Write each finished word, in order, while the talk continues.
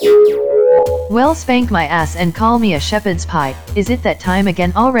Well, spank my ass and call me a shepherd's pie. Is it that time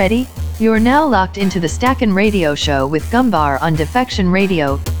again already? You're now locked into the Stackin radio show with Gumbar on Defection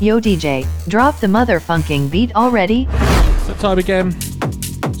Radio. Yo DJ, drop the motherfunking beat already. It's that time again.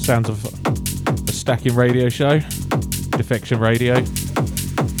 Sounds of the Stackin radio show. Defection Radio.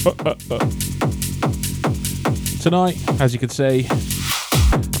 Tonight, as you can see,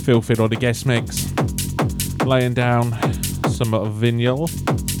 Philth on the guest mix, laying down some of vinyl,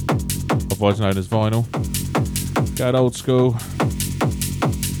 otherwise known as vinyl. Going old school.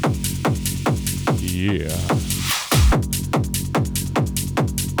 Yeah.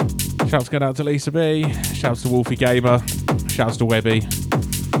 Shouts going out to Lisa B. Shouts to Wolfie Gamer. Shouts to Webby.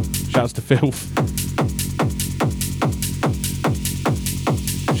 Shouts to Philth.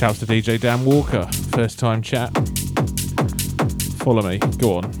 Shouts to DJ Dan Walker. First time chat. Follow me.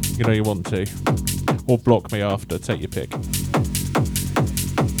 Go on. You know you want to. Or block me after. Take your pick.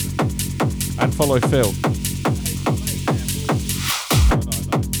 And follow Phil.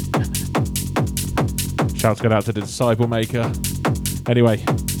 Shouts going out to the Disciple Maker. Anyway,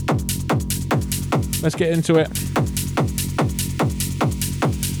 let's get into it.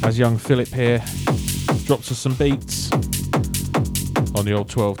 As young Philip here drops us some beats on the old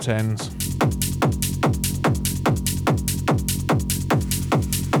 1210s.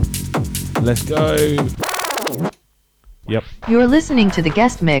 Let's go. Yep. You're listening to the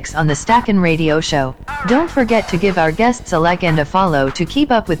guest mix on the Stackin radio show. Don't forget to give our guests a like and a follow to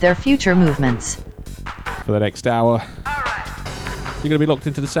keep up with their future movements. For the next hour, you're going to be locked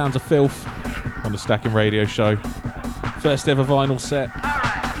into the sounds of Philth on the Stackin radio show. First ever vinyl set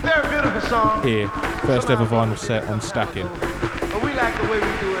here. First ever vinyl set on Stackin. But we like the way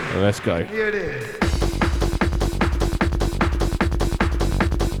we do it. So let's go. Here it is.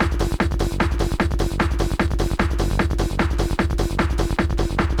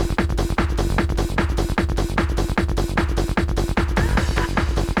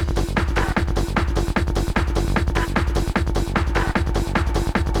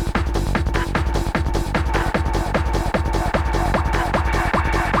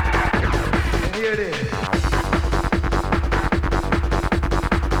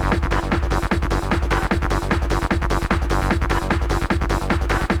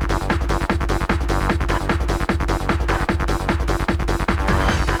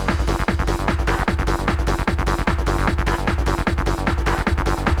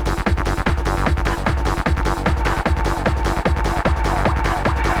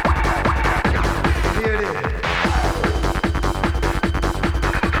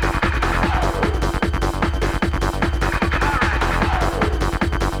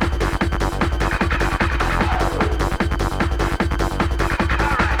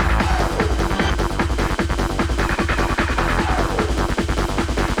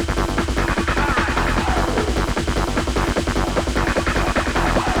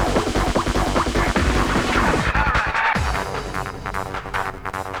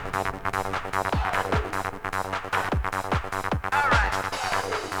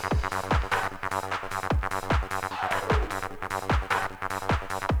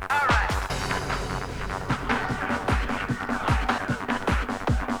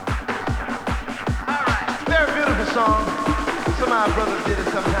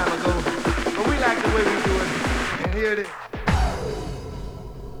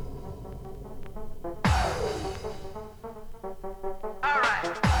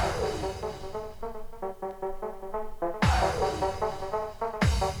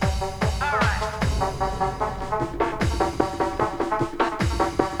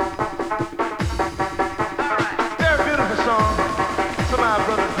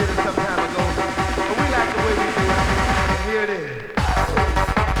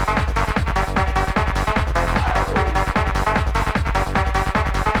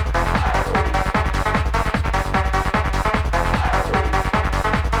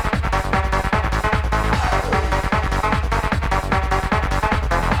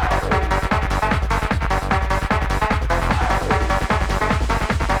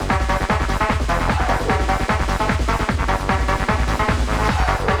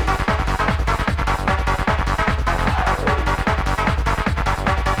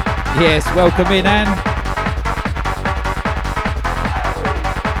 Yes, welcome in, Anne.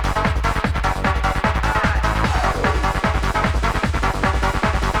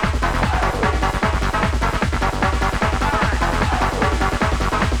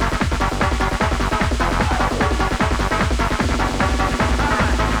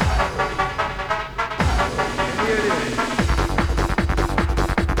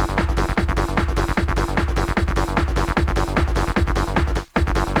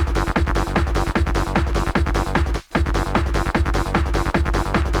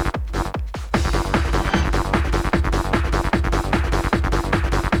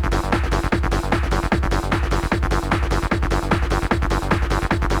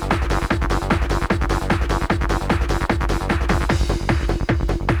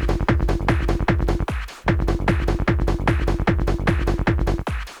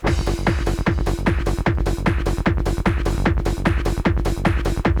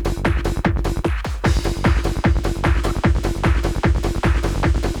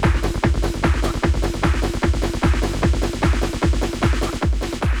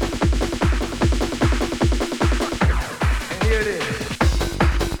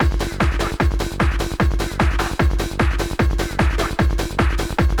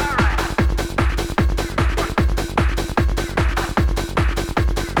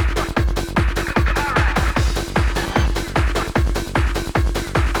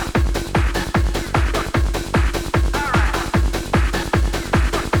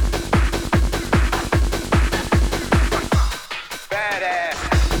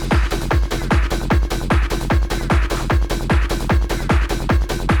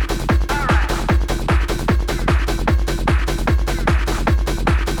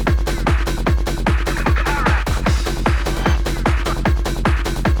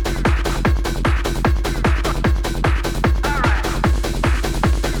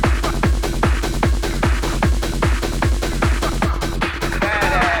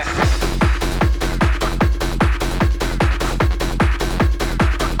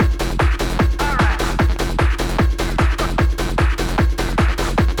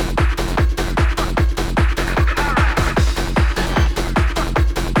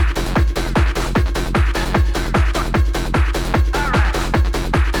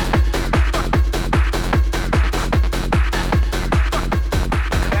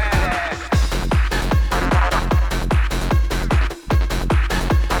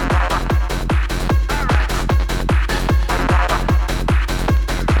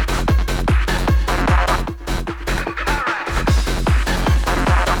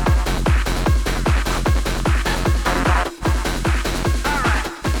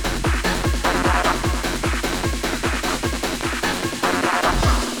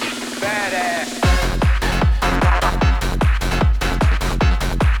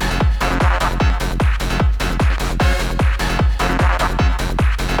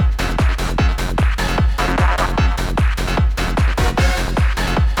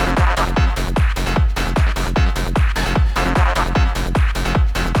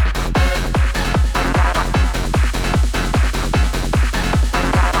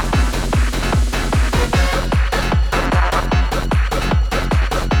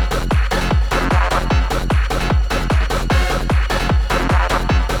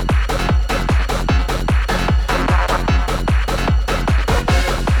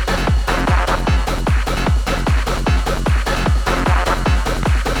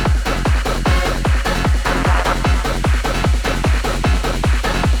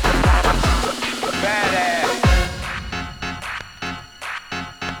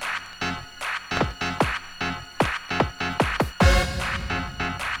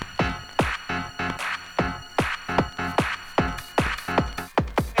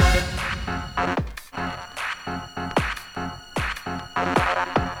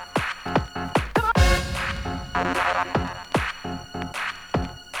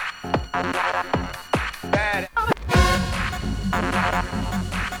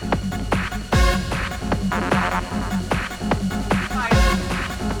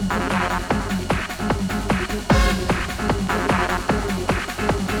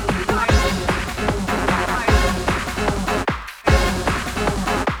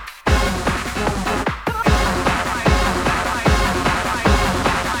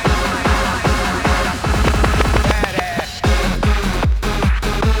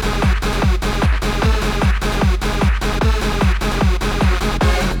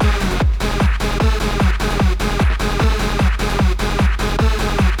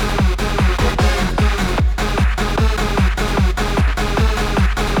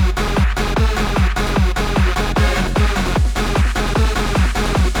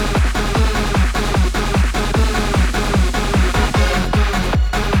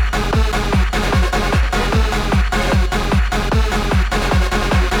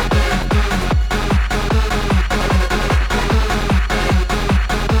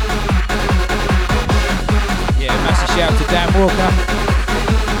 Sam Walker.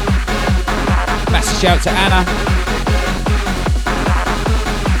 Massive shout to Anna.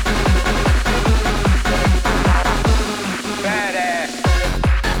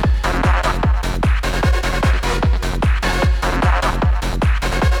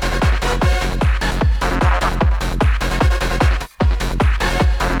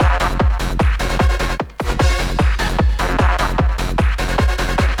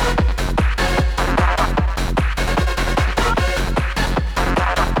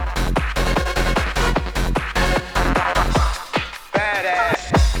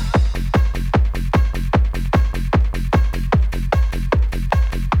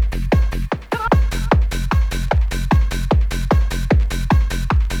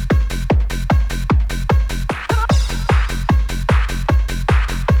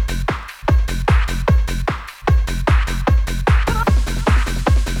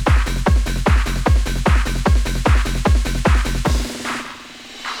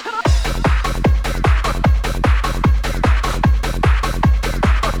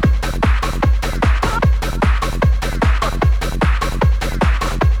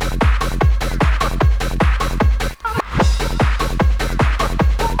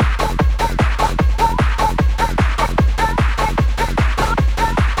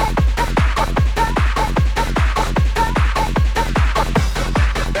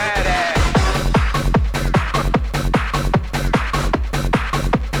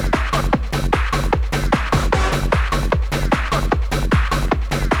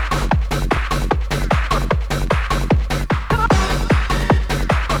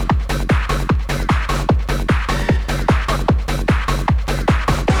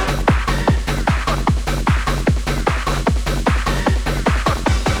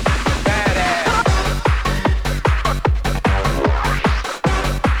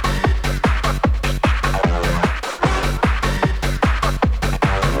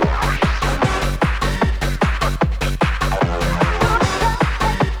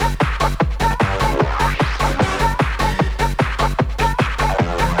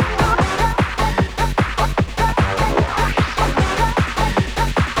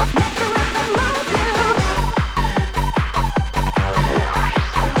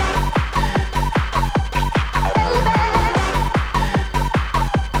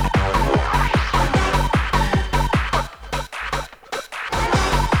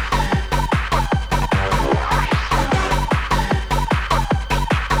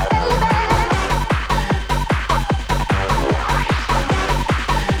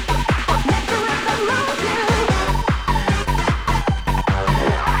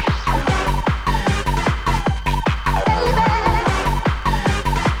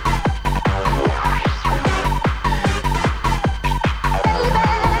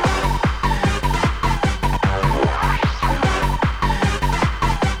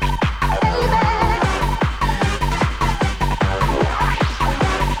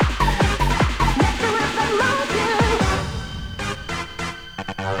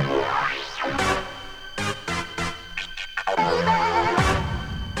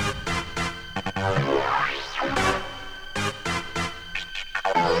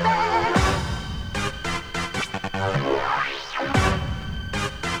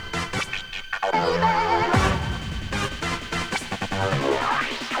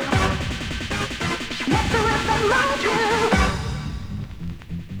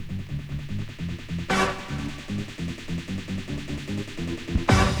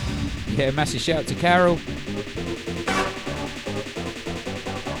 Yeah, massive shout to Carol.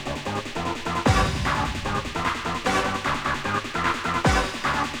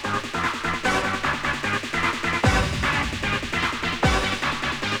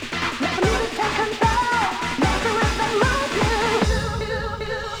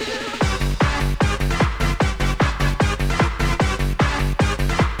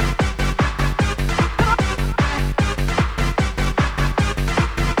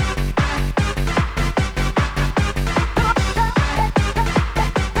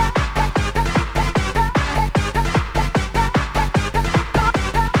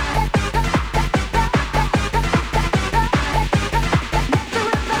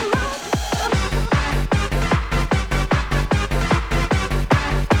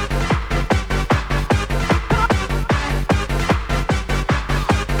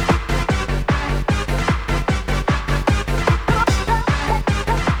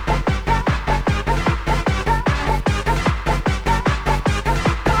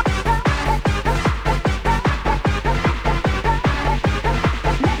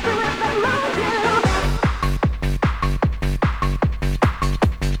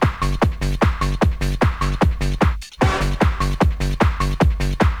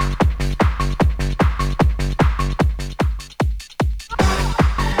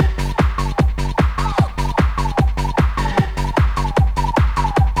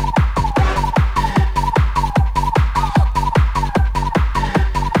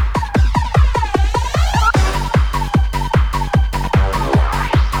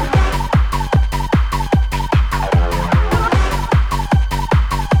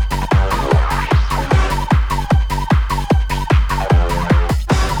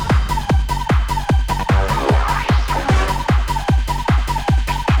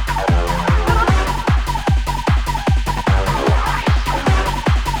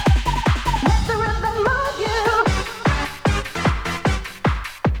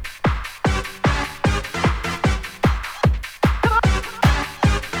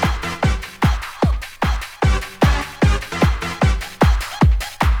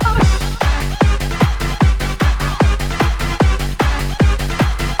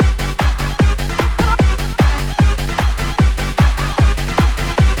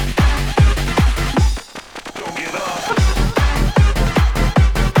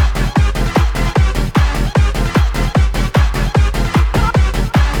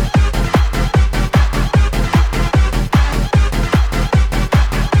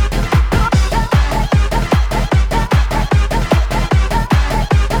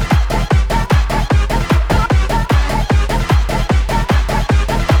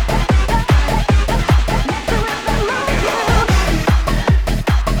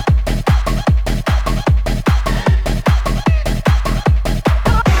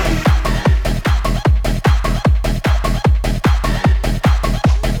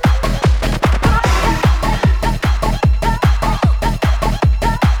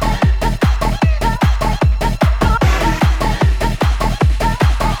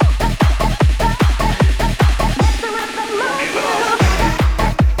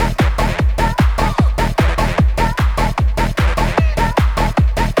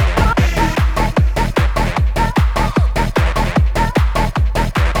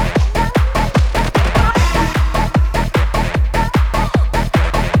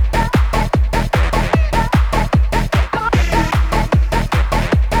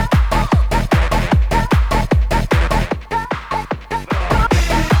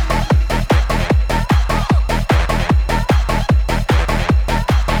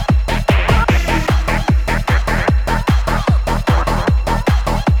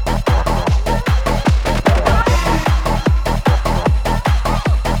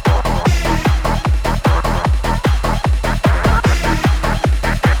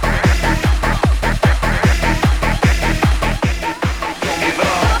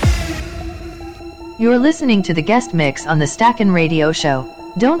 You're listening to the guest mix on the Stackin Radio Show.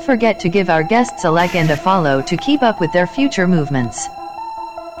 Don't forget to give our guests a like and a follow to keep up with their future movements.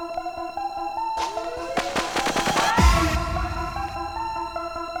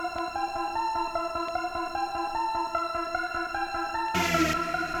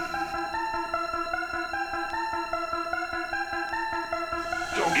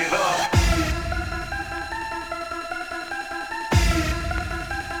 Don't give up.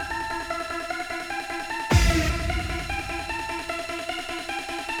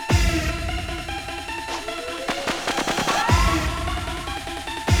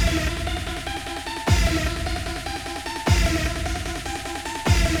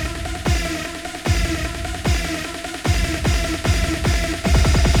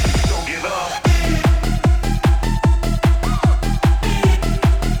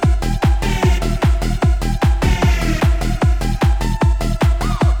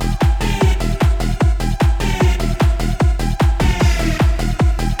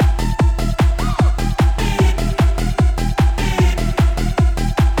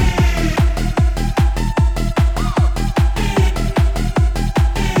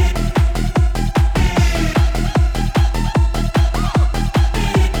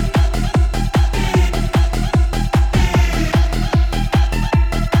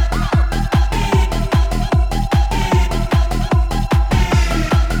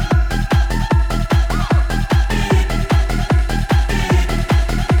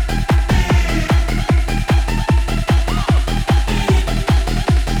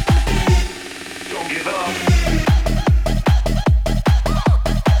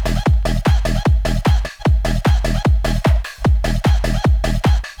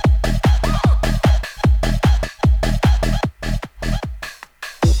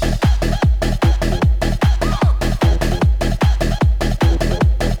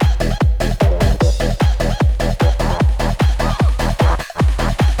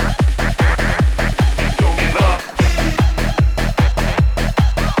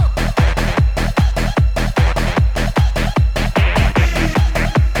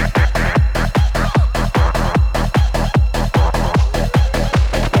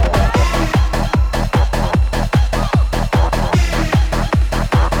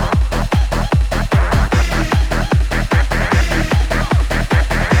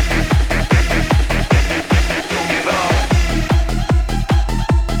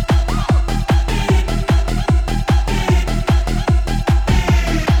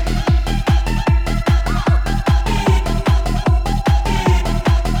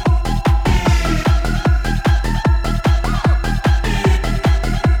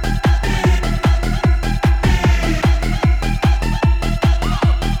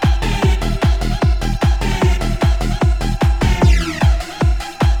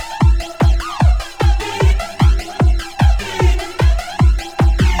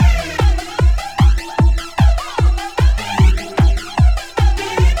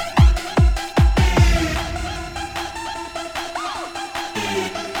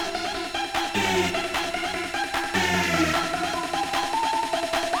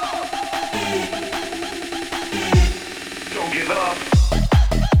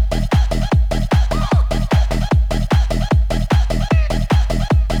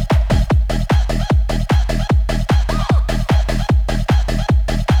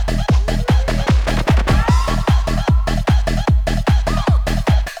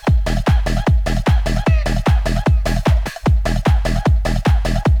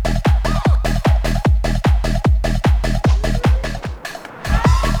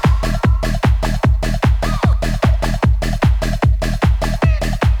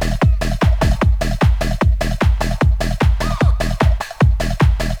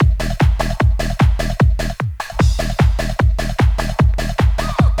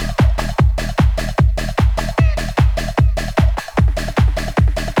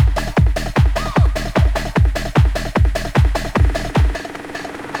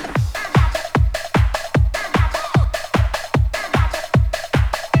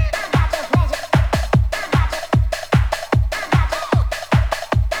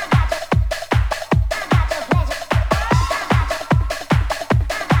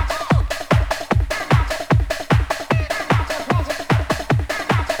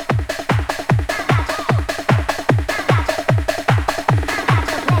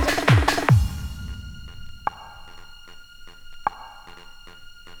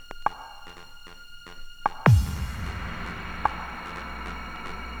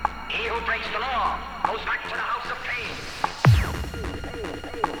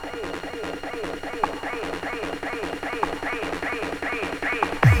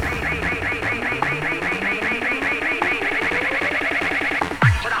 Hey,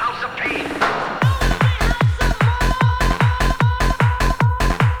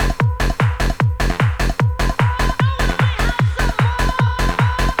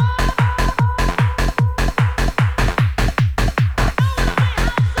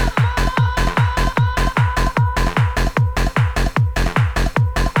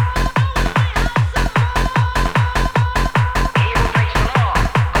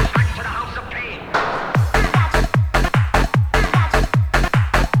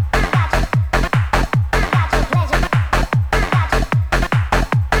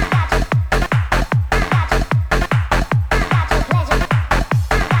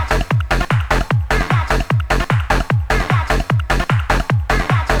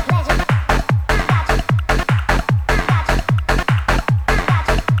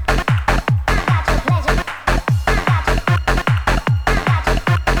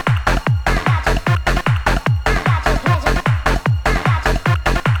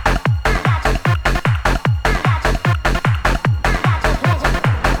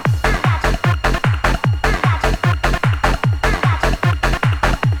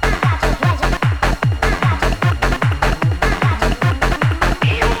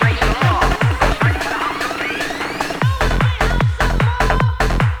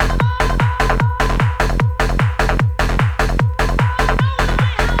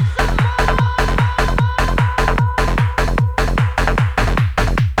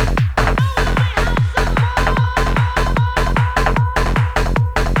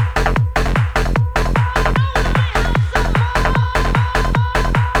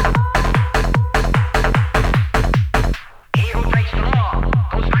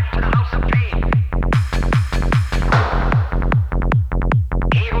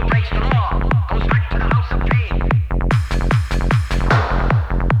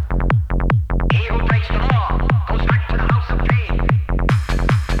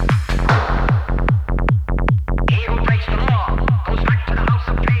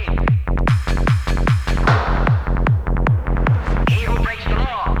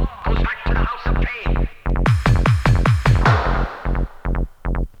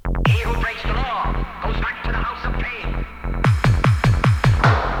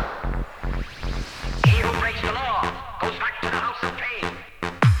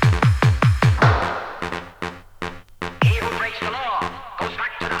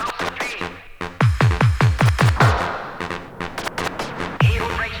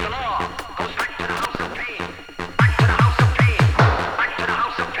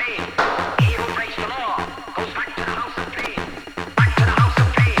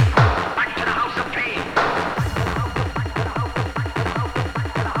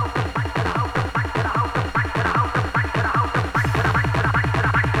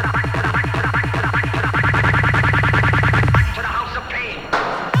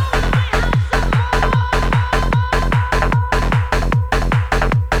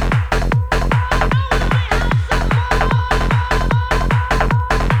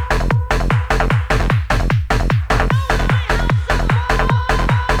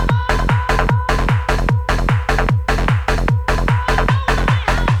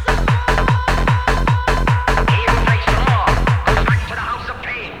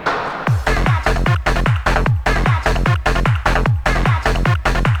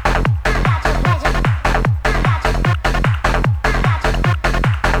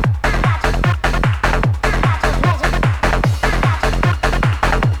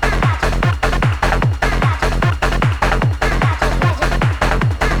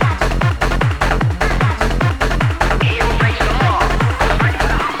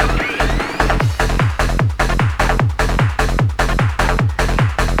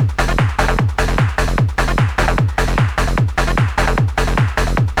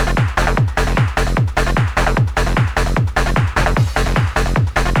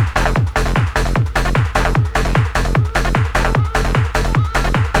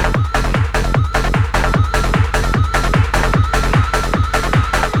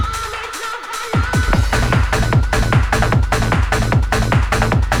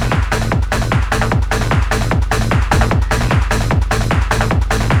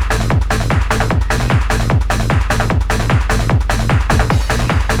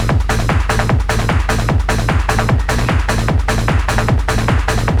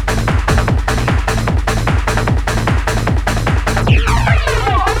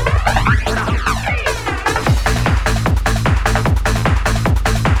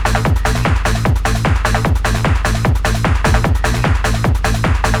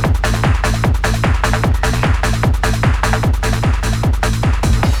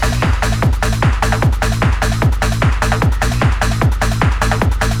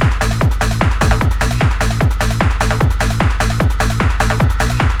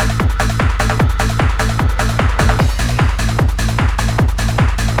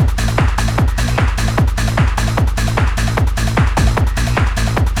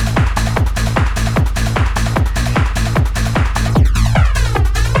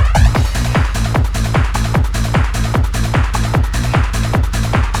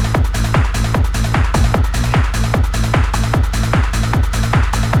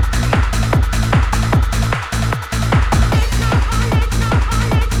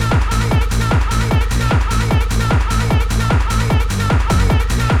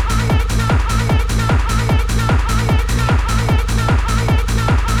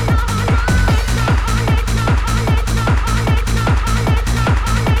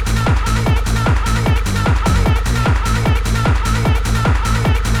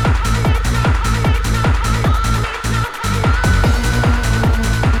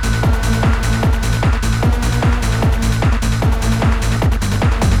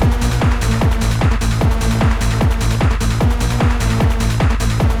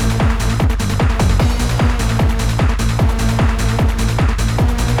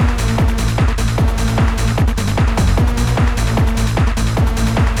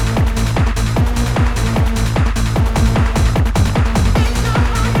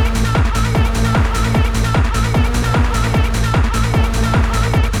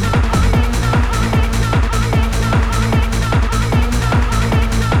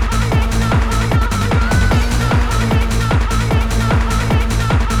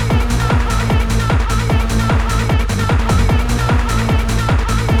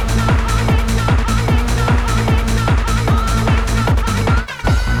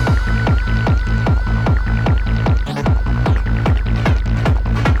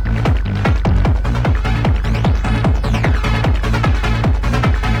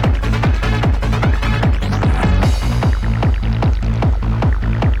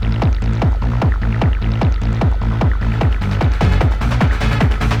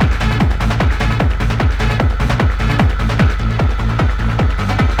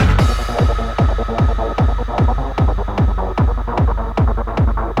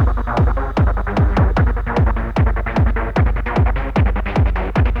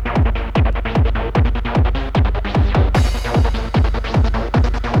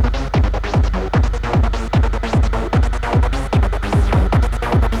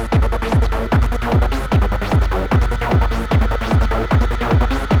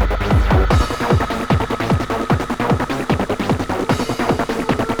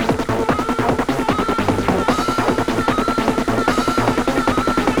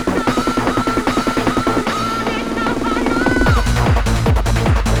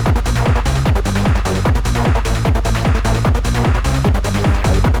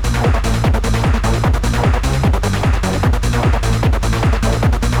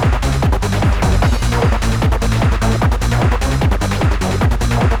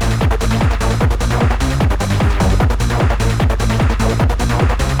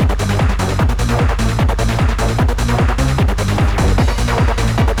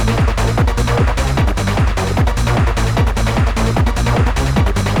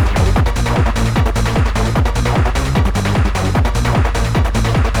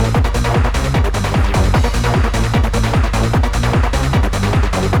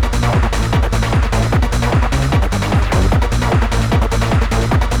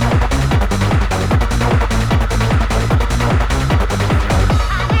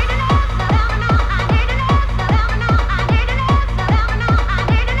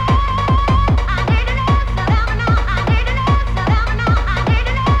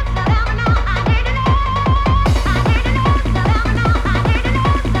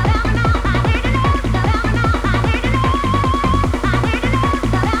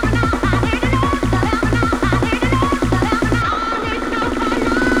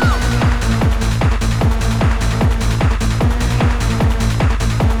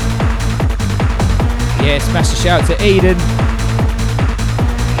 Yes, massive shout to Eden.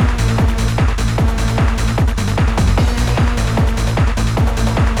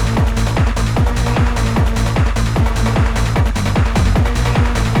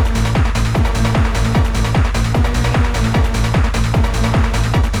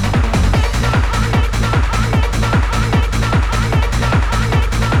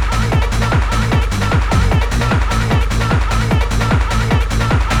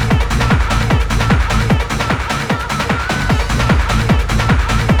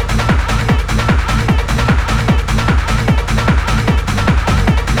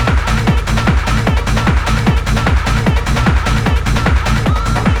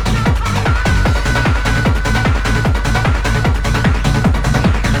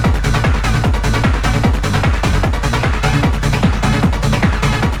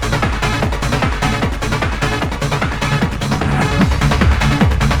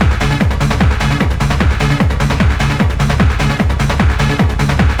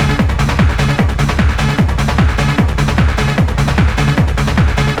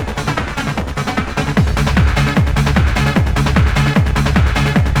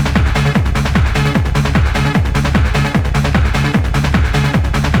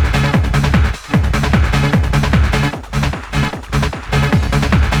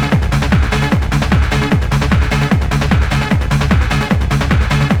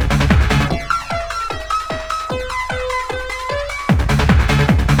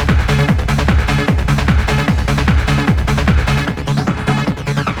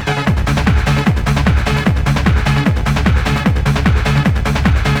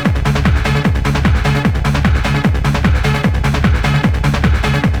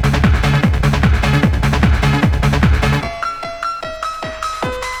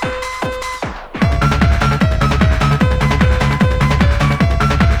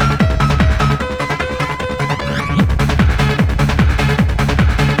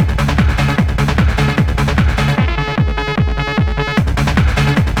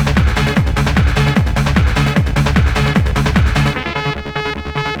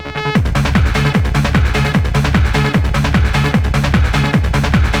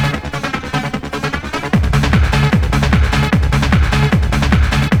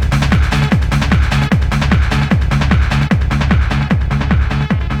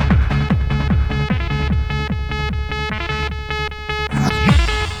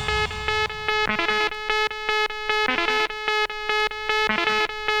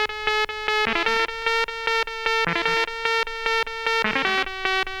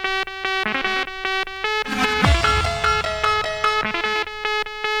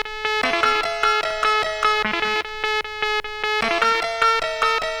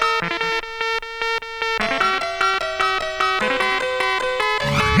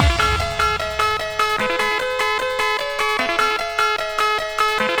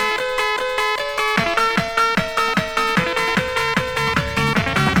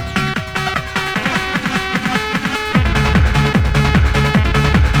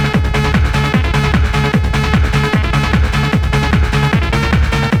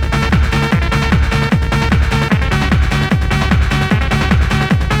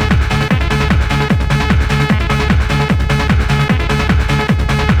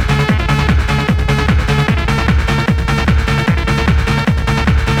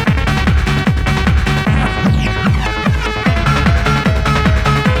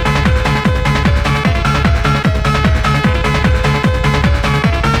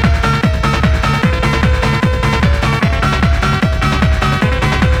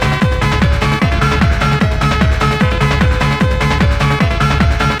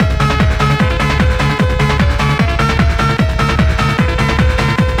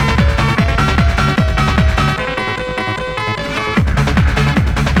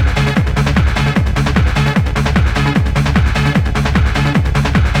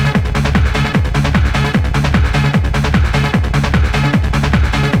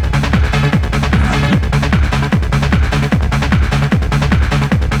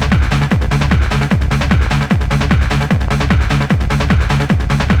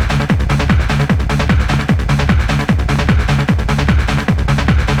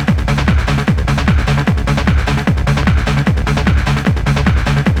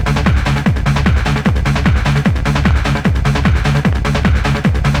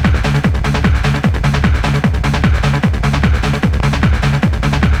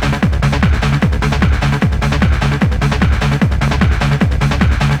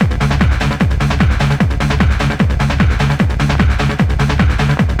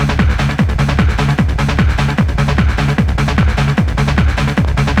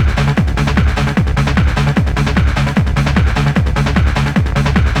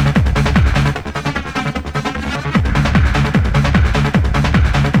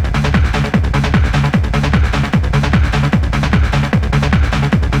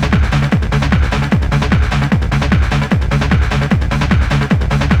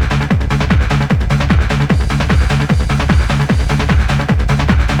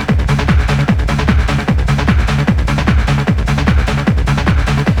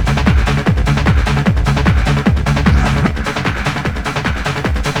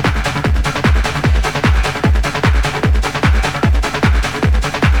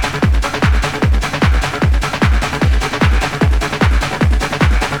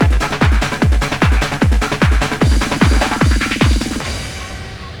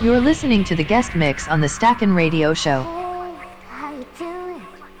 You're listening to the guest mix on the Stackin Radio Show. Hey, how you doing?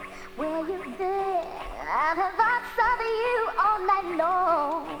 Where you been? I've had thoughts of you all night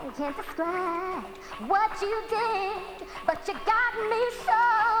long. Can't describe what you did, but you got me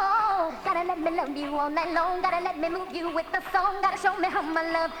so. Gotta let me love you all night long. Gotta let me move you with the song. Gotta show me how my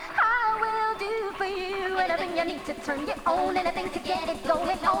love I will do for you. Anything you need to turn you on, anything to get it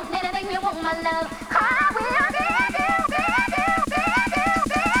going on, anything you want, my love I will give you.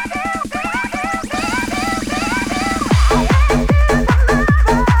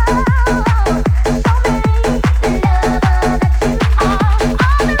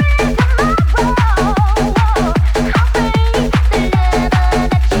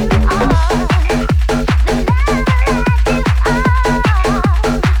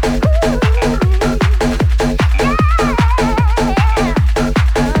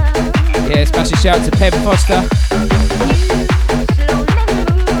 Shout to Peb Foster.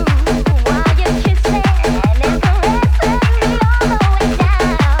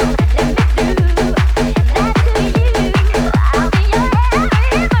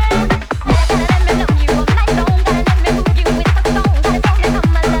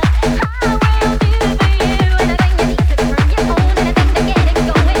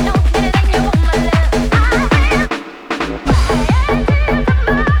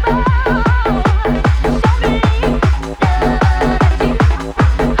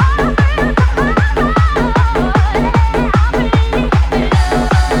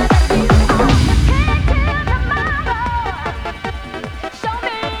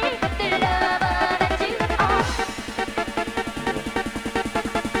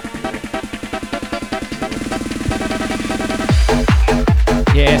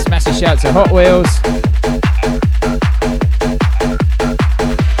 Shout to Hot Wheels.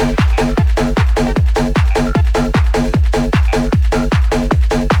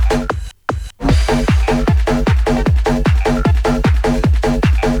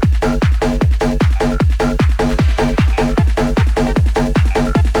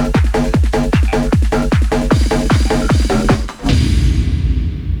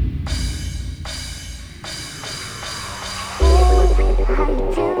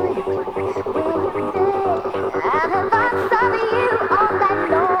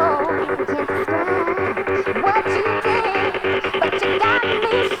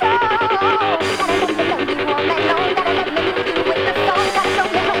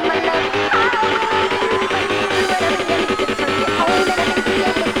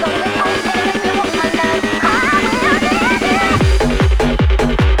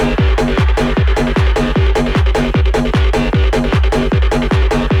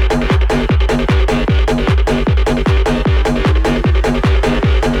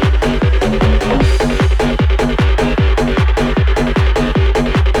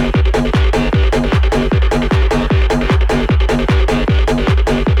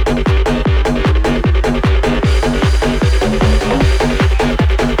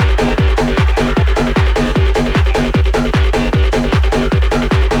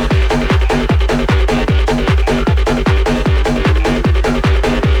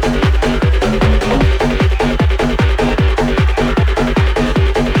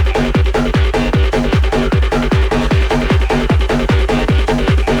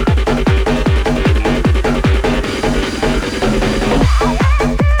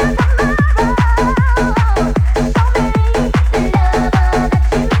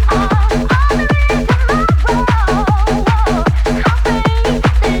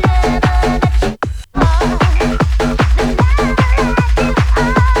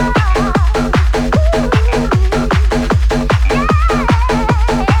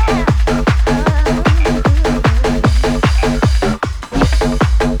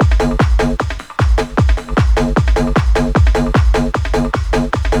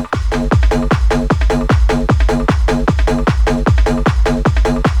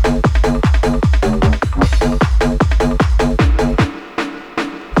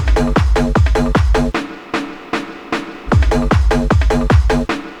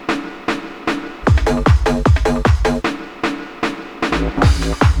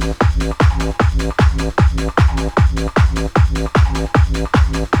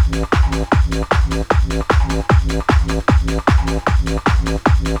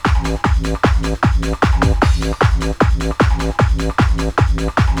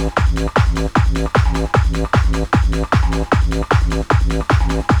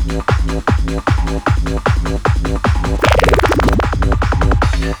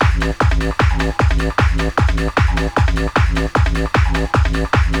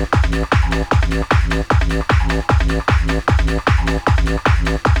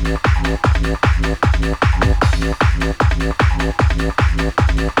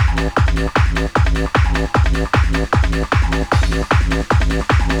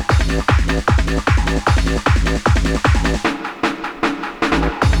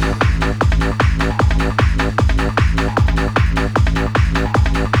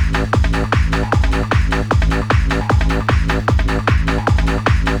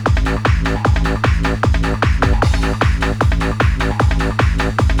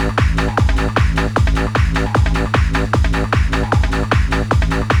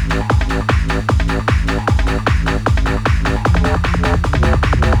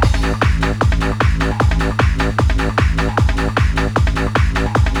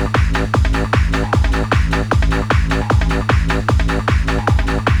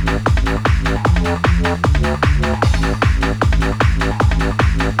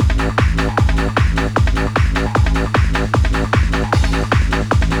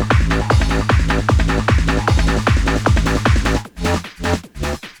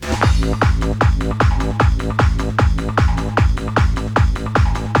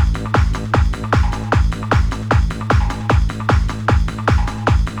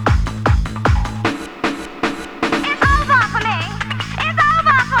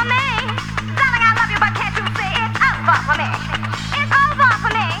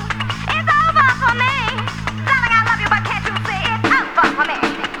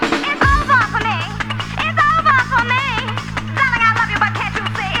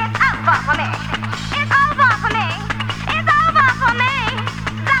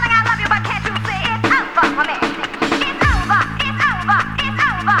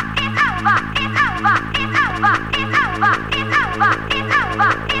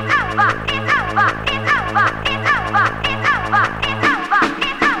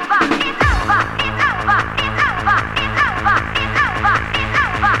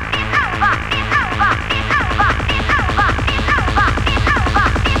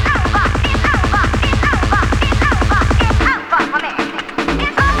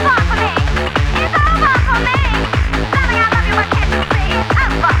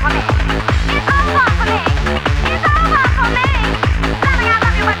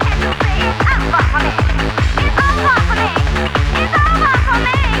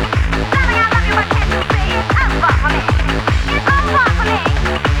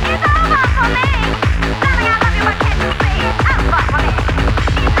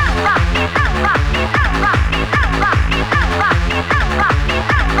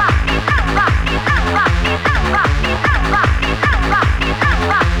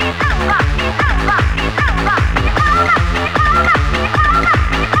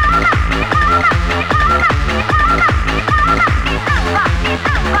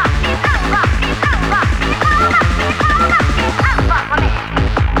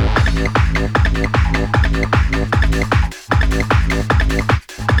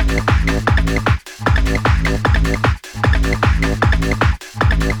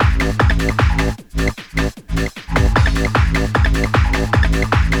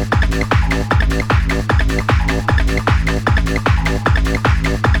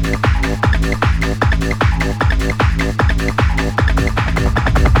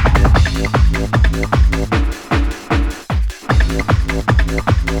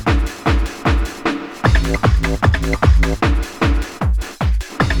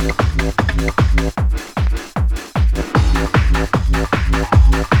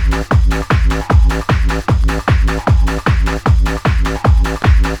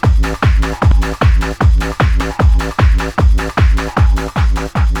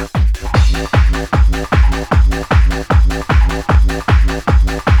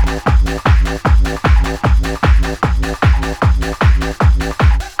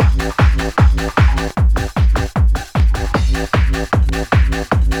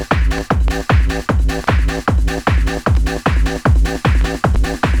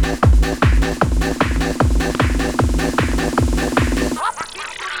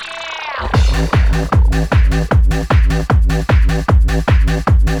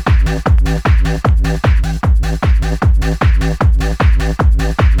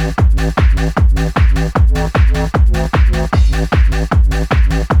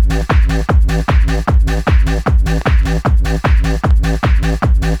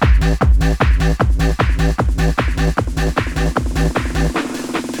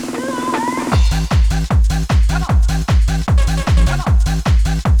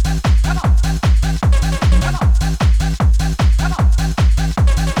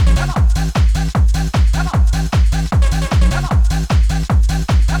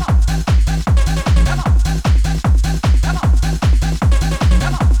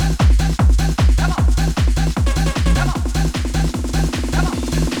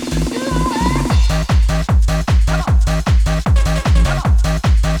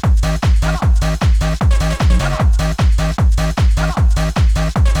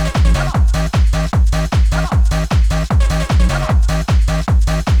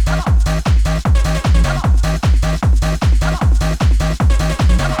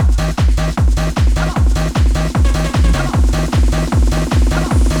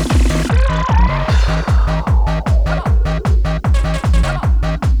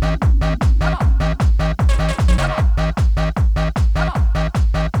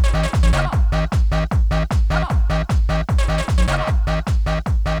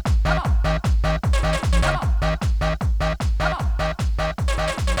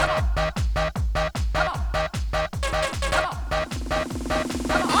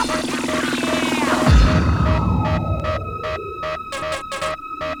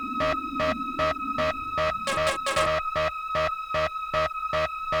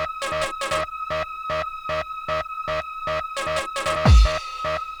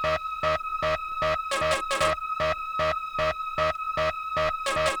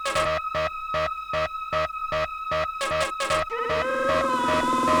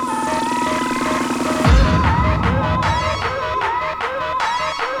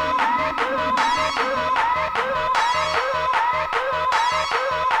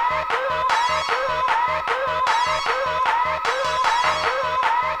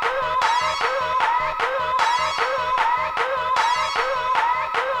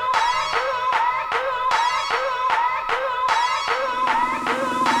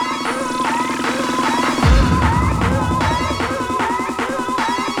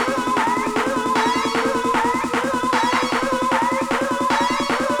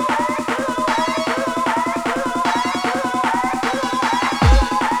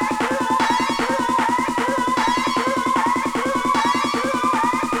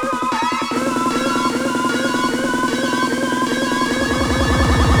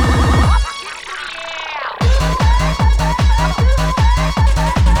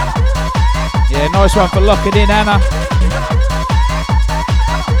 Nice one for locking in, Anna.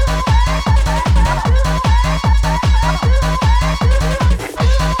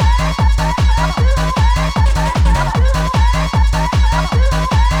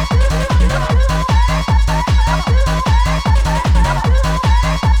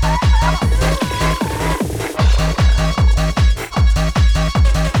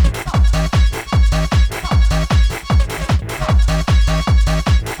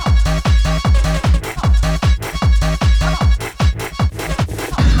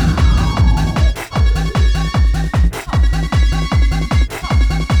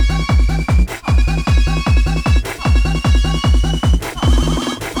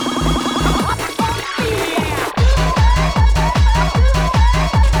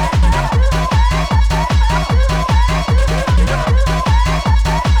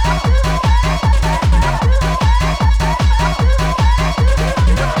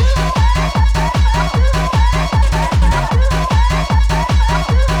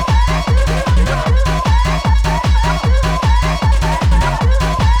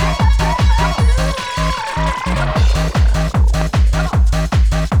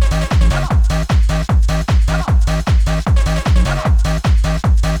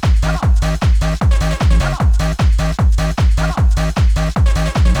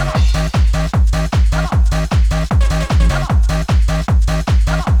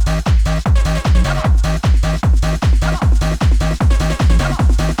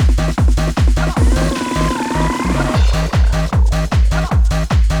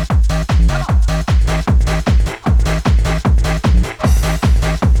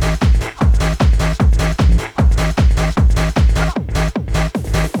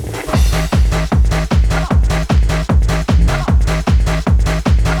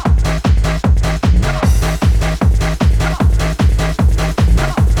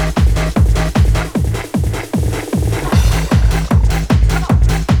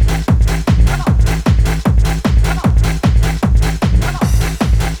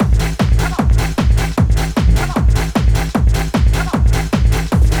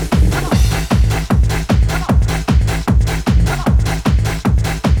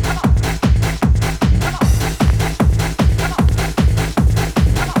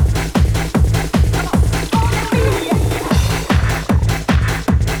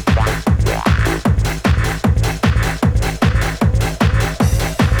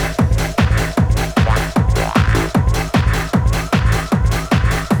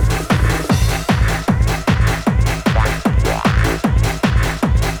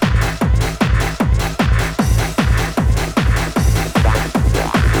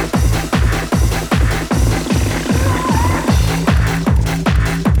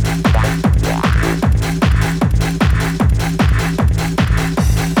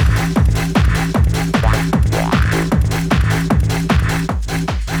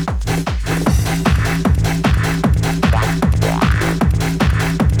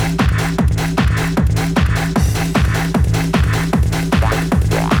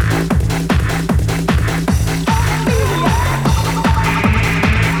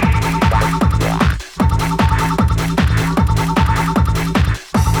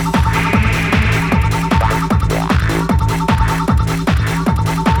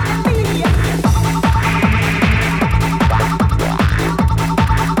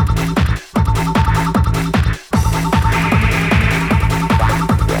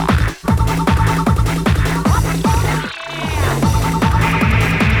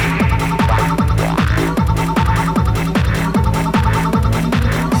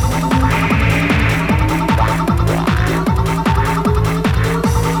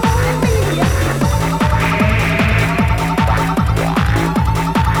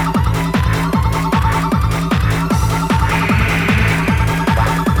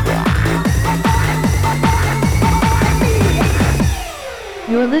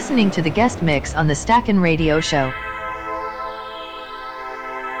 You're listening to the guest mix on the Stackin Radio Show.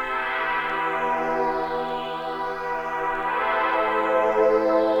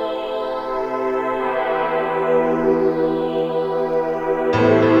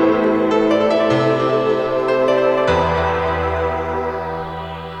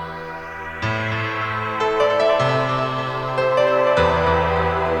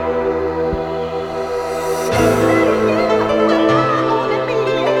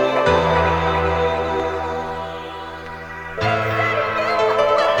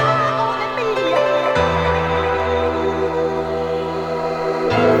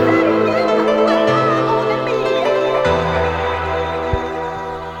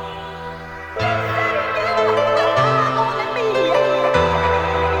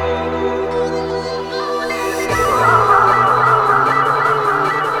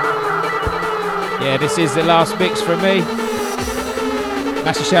 this is the last mix from me.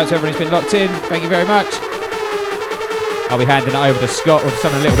 Massive shout out to everyone who's been locked in. Thank you very much. I'll be handing it over to Scott with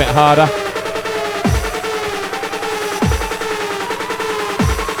something a little bit harder.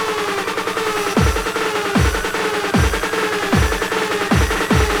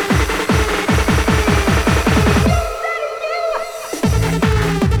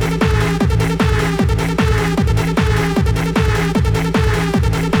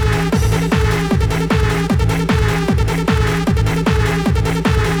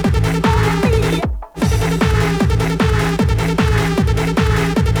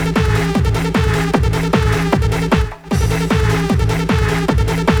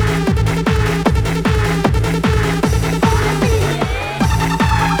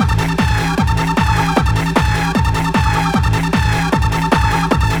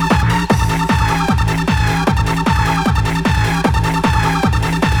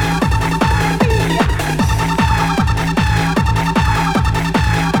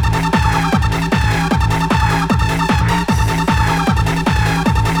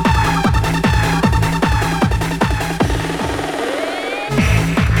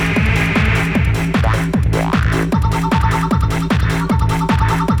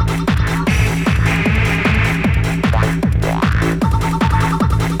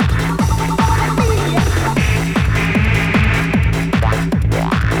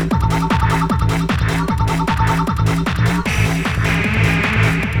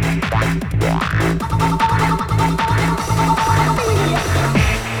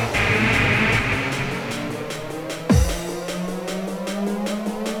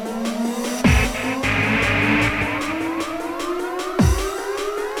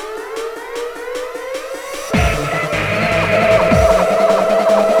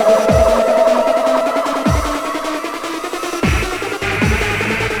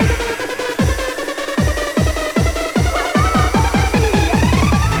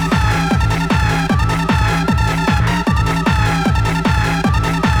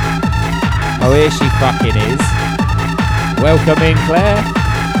 Oh, here she fucking is. Welcome in, Claire.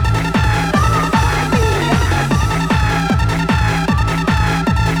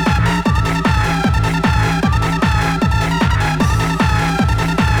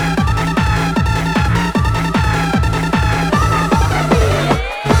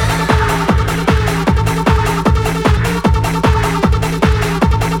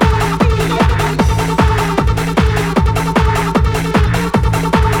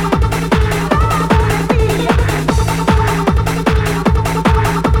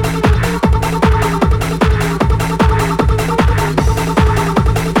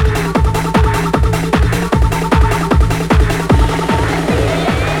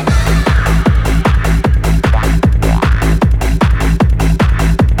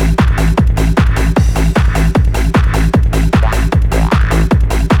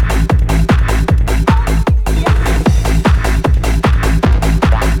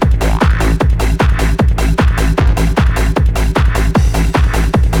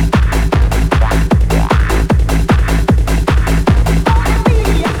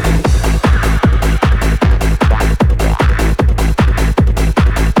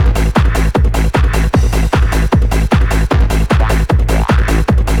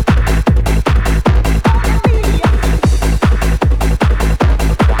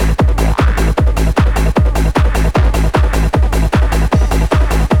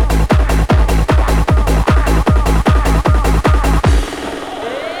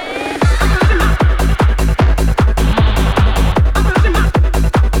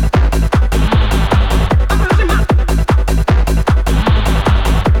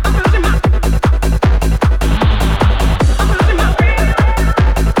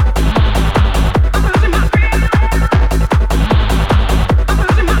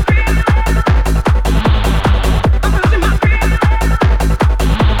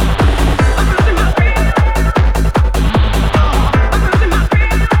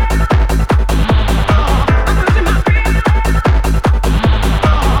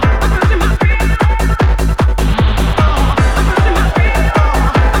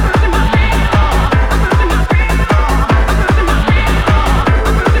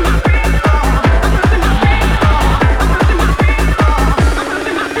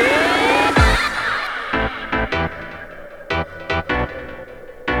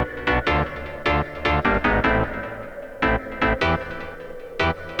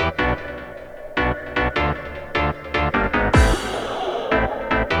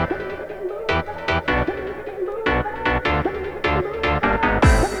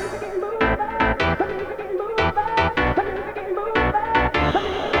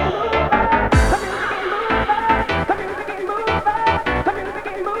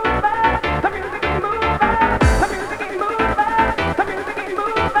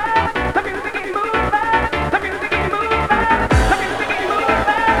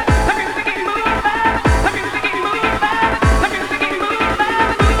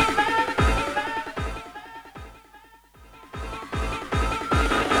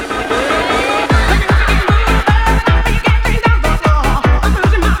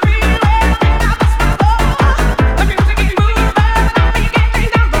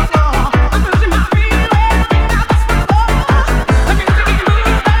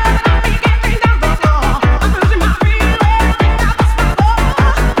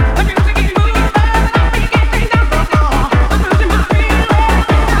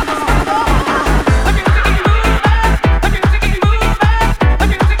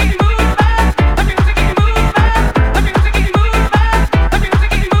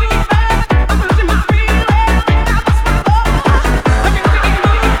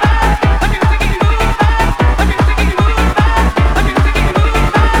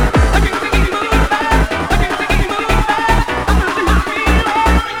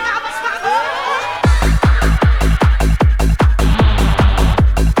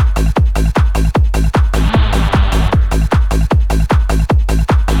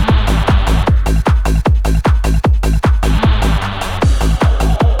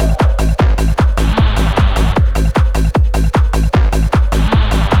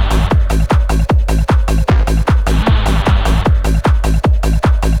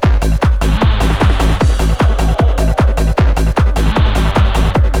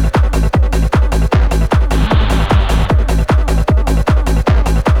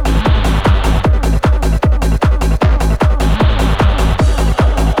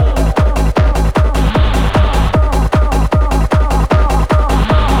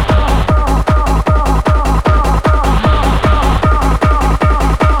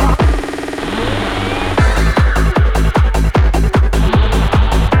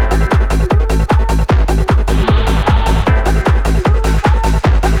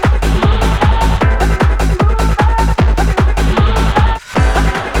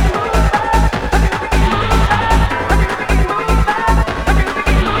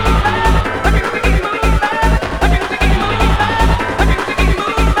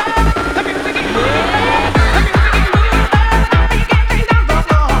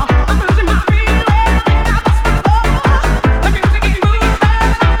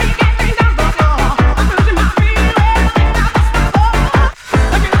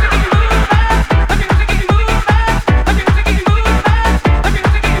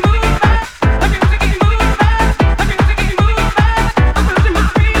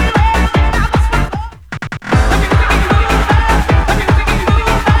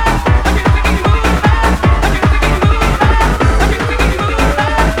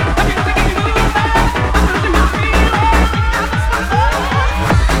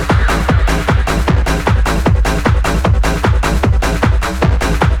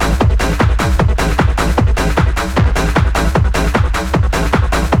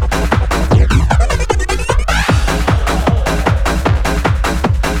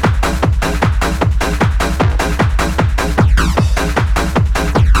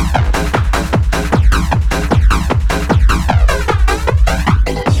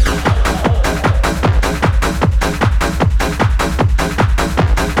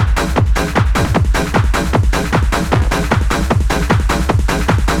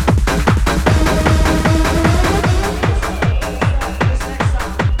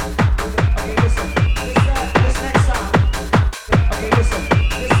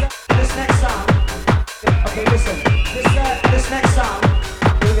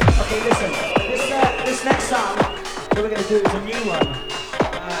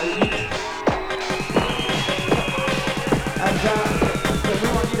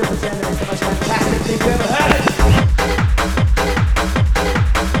 thing you ever heard.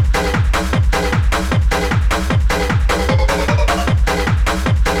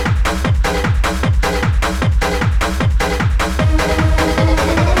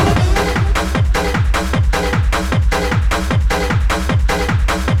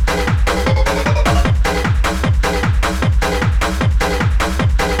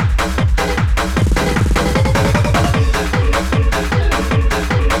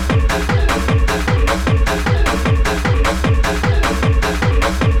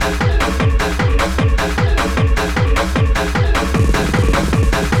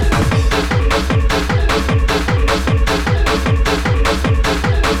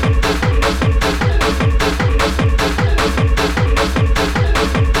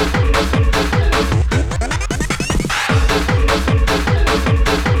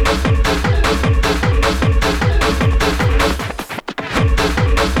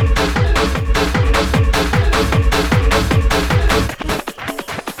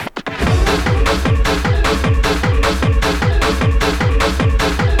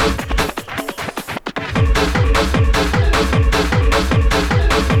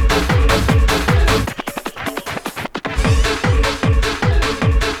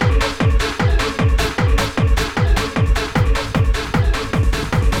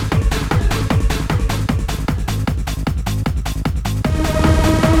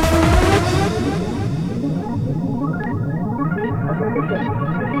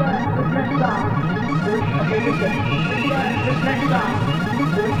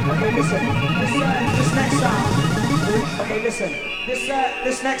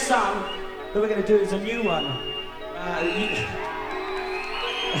 This next song that we're going to do is a new one.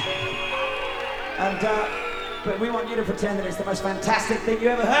 But we want you to pretend that it's the most fantastic thing you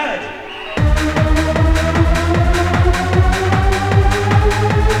ever heard.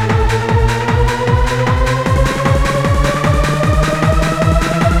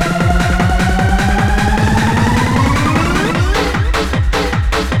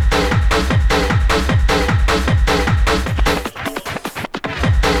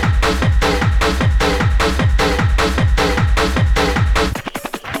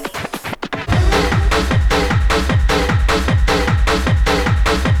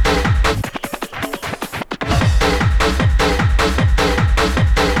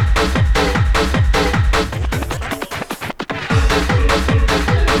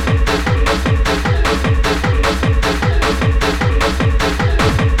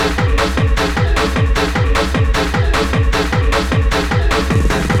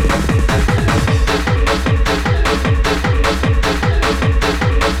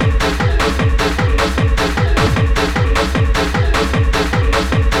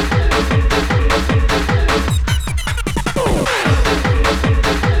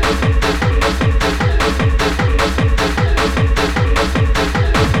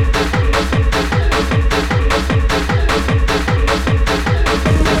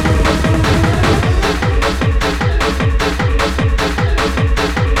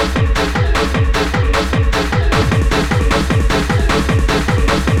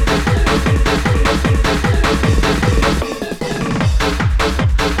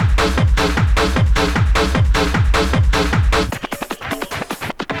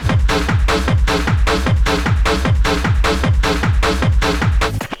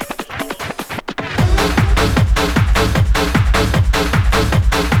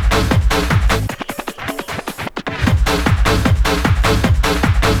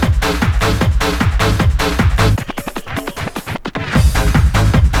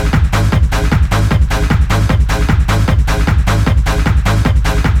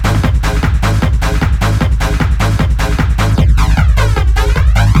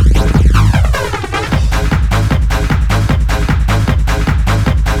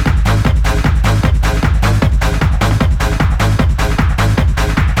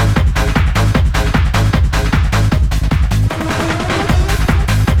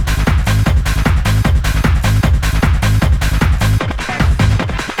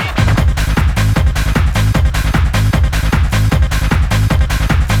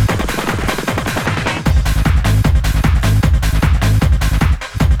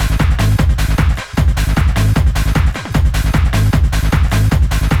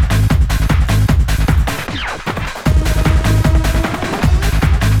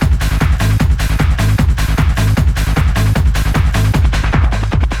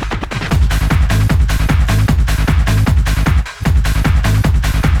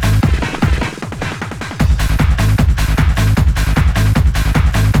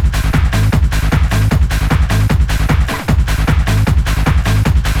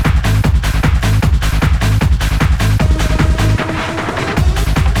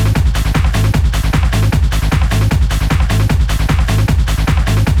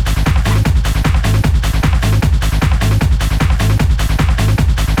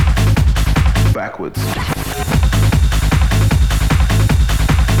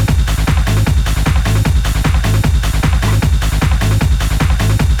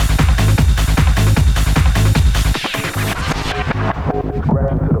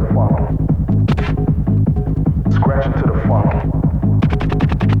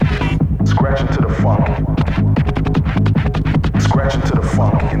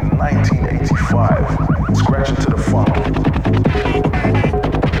 1985. Scratch into the funk.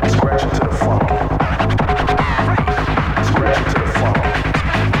 Scratch into the funk. Scratch into the funk.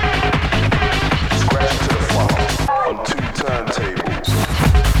 Scratch into the funk. On two turntables.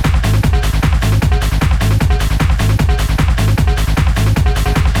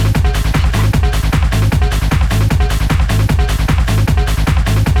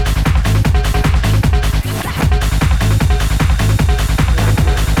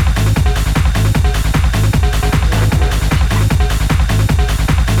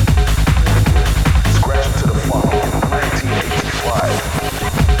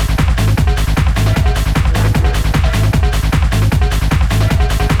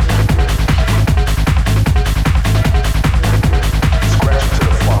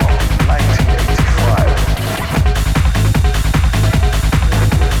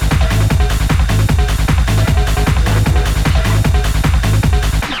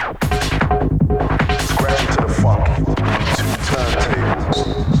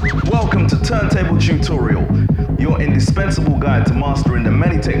 Tutorial, your indispensable guide to mastering the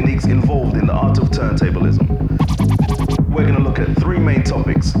many techniques involved in the art of turntablism. We're going to look at three main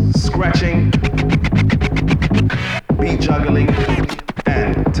topics: scratching, beat juggling,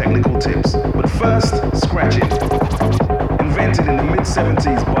 and technical tips. But first, scratching. Invented in the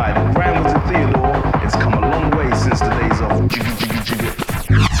mid-70s by the Grand Wizard Theodore, it's come a long way since the days of jiggy jiggy jiggy.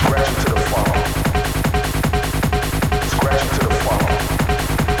 Scratching to the funk. Scratching to the funk.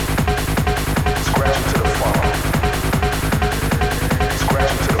 Scratching to the funk.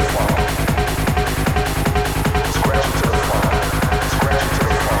 Scratching to the funk. Scratching to the funk. Scratching to the funk.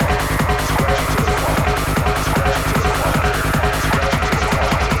 Scratching to the funk. Scratching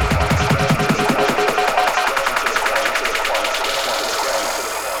to the funk. Scratching to the funk.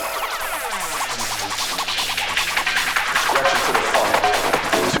 Scratching to the funk.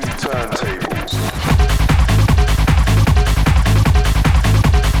 Two turntables.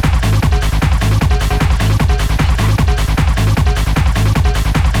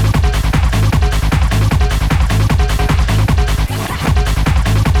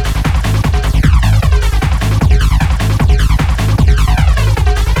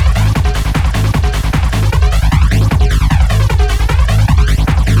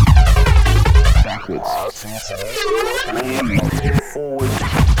 Forward.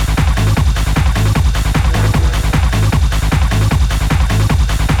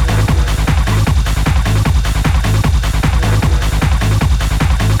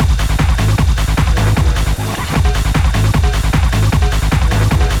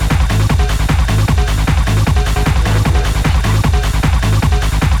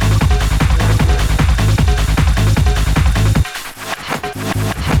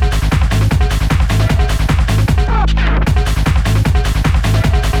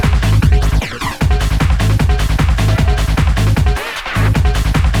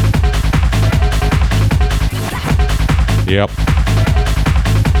 Yep.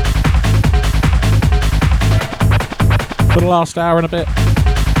 For the last hour and a bit,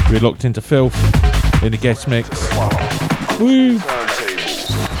 we looked into Philth in the guest mix. Woo!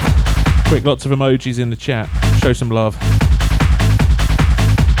 Quick, lots of emojis in the chat. Show some love.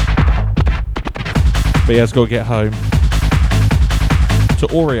 But he has got to get home to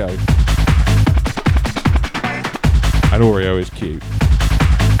Oreo. And Oreo is cute.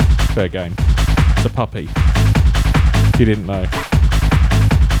 Fair game. It's a puppy. If you didn't know.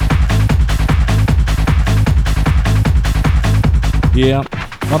 Yeah,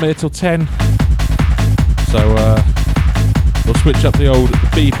 I'm here till 10. So we'll switch up the old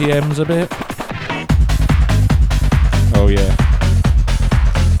BPMs a bit. Oh yeah.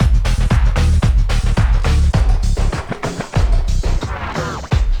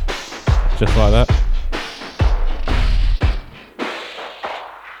 Just like that.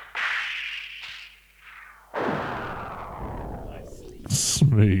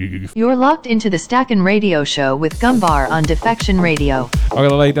 Smooth. You're locked into the Stackin Radio Show with Gumbar on Defection Radio. I'm going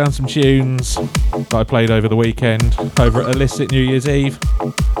to lay down some tunes that I played over the weekend over at Illicit New Year's Eve.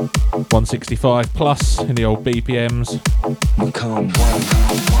 165 plus in the old BPMs.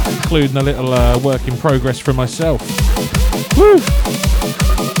 Including a little work in progress for myself. Woo!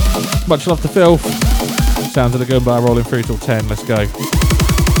 Much love to Philth. Sounds of the Gumbar rolling through till 10. Let's go.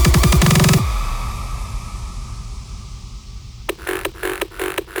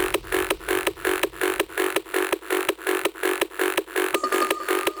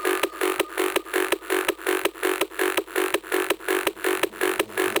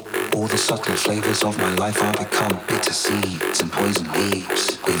 All the subtle flavors of my life are become bitter seeds and poison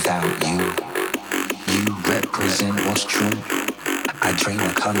leaves. Without you, you represent what's true. I drain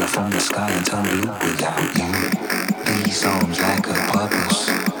the color from the sky and turn blue without you. These arms lack a purpose,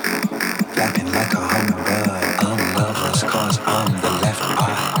 flapping like a hummingbird. I'm nervous cause I'm the left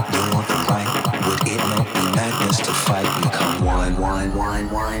eye, you're the right. Would it not be madness to fight? Become one.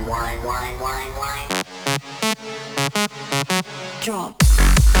 Drop.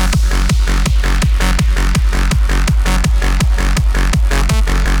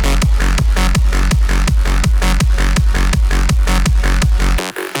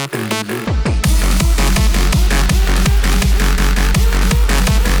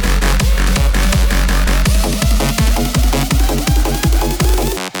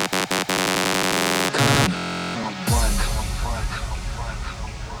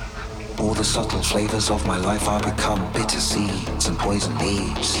 Subtle flavors of my life are become bitter seeds and poison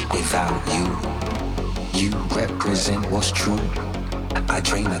leaves without you. You represent what's true. I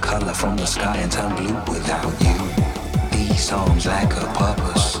drain the color from the sky and turn blue without you. These arms lack a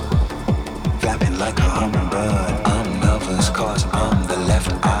purpose, flapping like a hummingbird. I'm nervous cause I'm the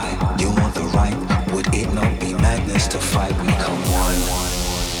left eye, you're the right. Would it not be madness to fight? We come one.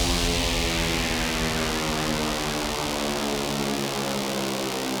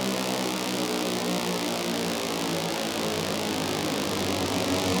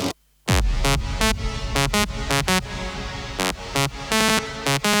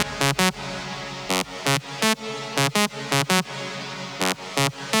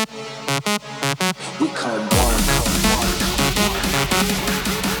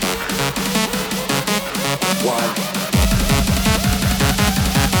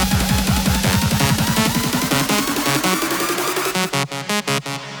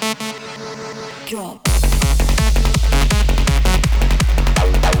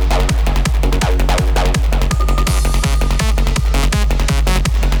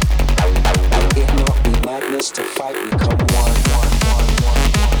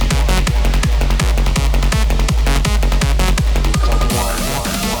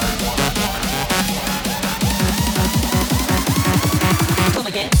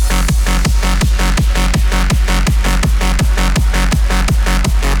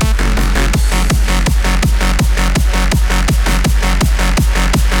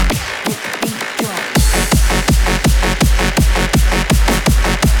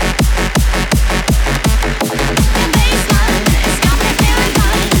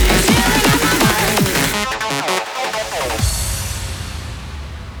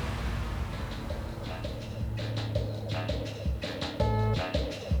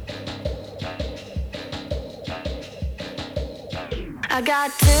 I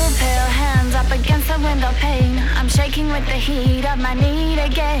got two pale hands up against the window pane. I'm shaking with the heat of my need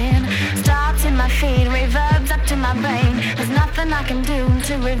again. Starts in my feet, reverbs up to my brain. There's nothing I can do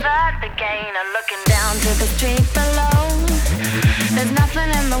to revert the gain. I'm looking down to the street below. There's nothing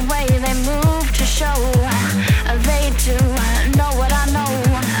in the way they move to show. They too know what I know.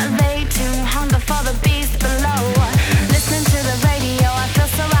 They too hunger for the beast below. Listening to the radio, I feel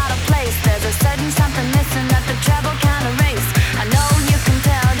so out of place. There's a certain something missing that the treble can't erase. I know you can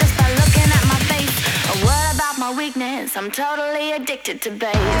tell just by looking at my face. A word about my weakness, I'm totally addicted to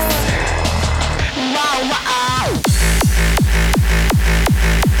bass. Wow, wow.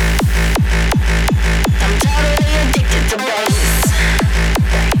 I'm totally addicted to bass.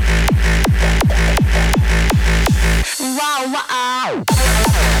 Wow, wow.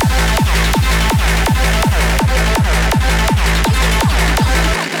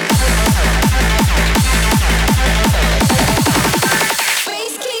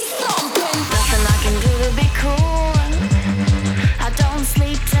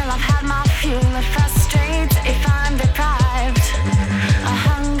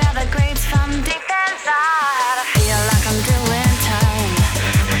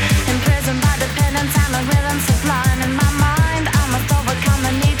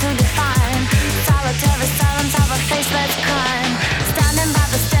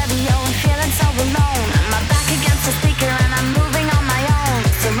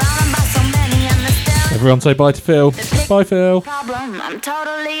 Everyone say bye to Phil. Bye, Phil. Problem, I'm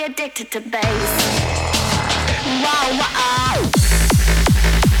totally addicted to bass. Wow, wow.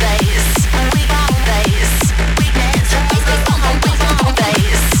 Bass. We got bass. Weakness. We got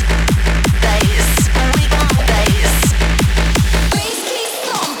bass. Bass. We got bass. Bass keeps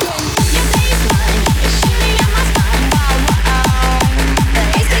thumping. Your bassline is shooting at my spine. Wow, wow.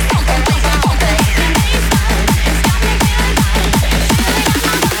 Bass keeps thumping. We got bass. Your bassline has got me feeling fine. Shooting at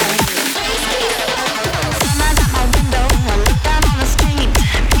my mind. Bass keeps thumping. At my window, I look down on the street.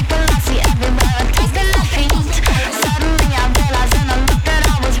 People I see everywhere, I taste their feet. Suddenly I realize in a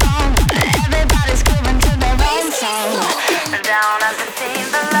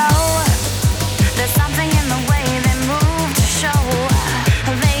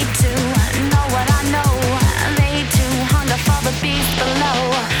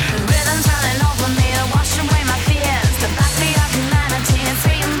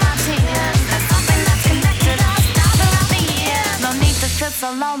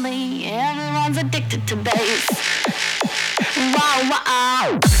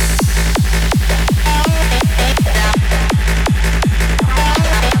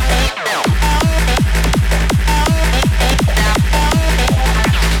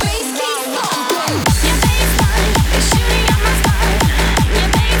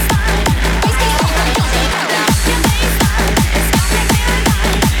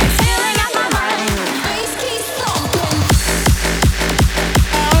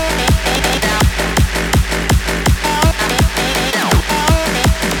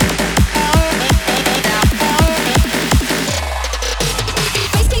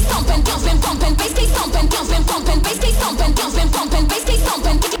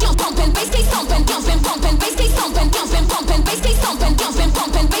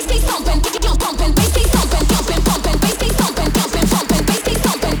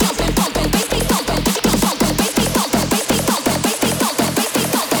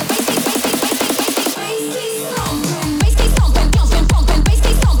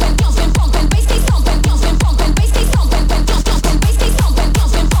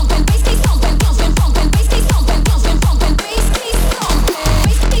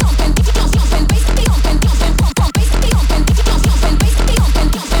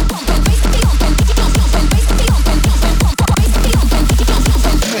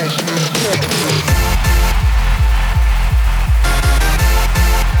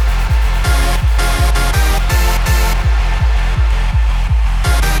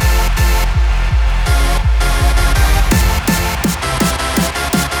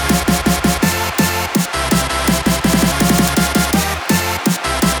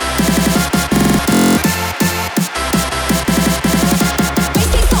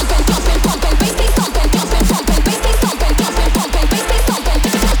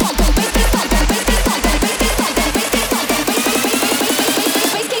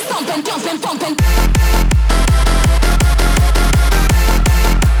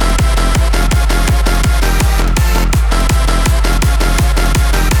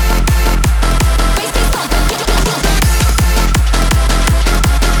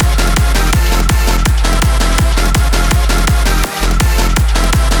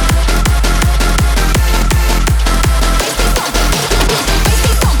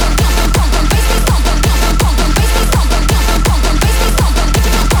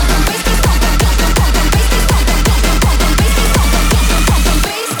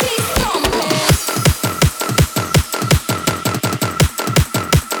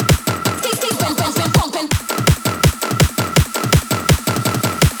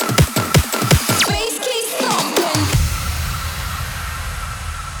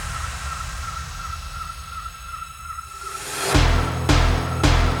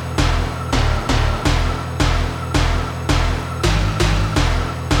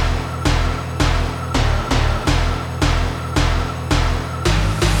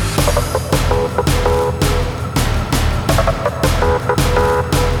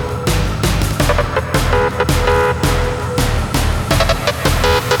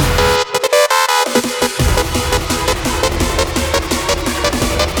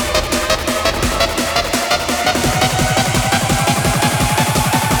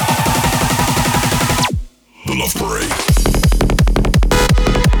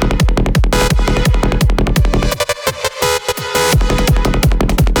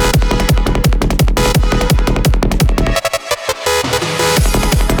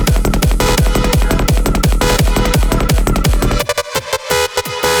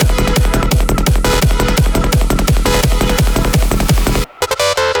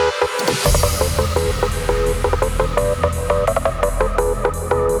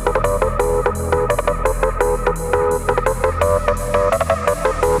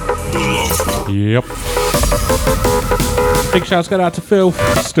Yep. Big shouts go out to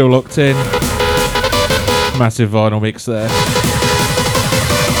Philth, still locked in. Massive vinyl mix there.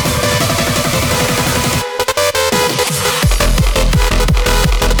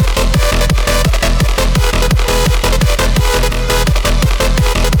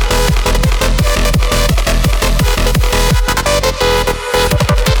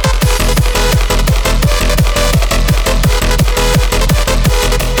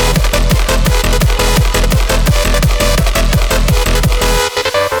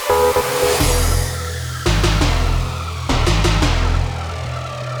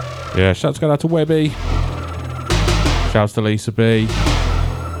 Yeah, shouts go out to Webby. Shouts to Lisa B.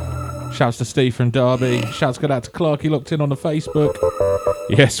 Shouts to Steve from Derby. Shouts go out to Clarky locked in on the Facebook.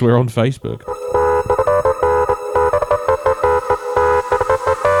 Yes, we're on Facebook.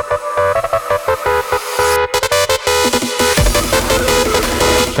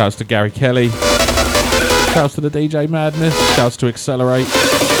 Shouts to Gary Kelly. Shouts to the DJ Madness. Shouts to Accelerate.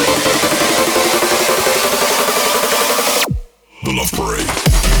 The Love Parade.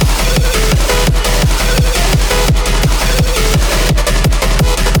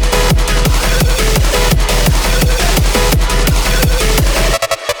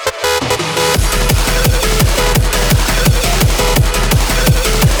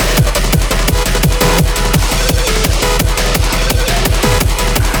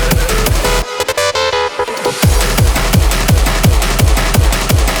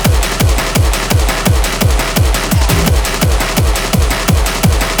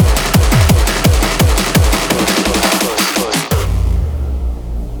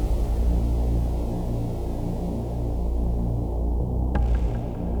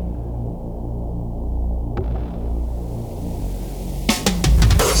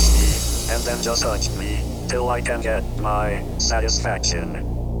 Just touch me till I can get my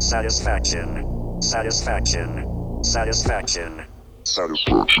satisfaction. Satisfaction. Satisfaction. Satisfaction.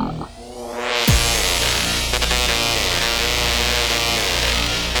 Satisfaction.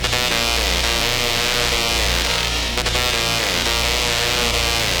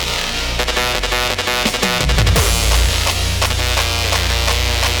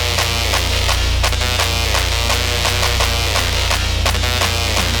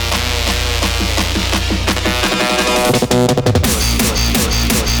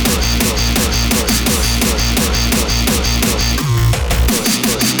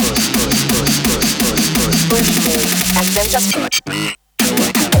 Just touch me.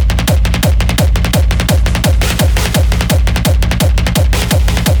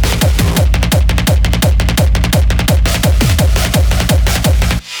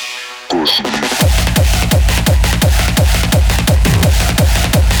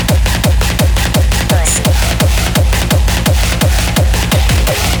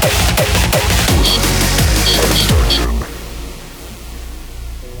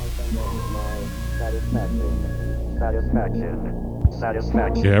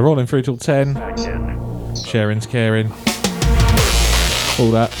 Yeah, rolling through till 10. Sharing's caring. All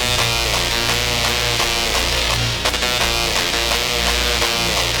that.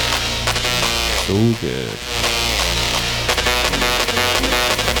 It's all good.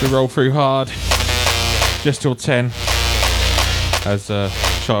 We roll through hard. Just till 10. As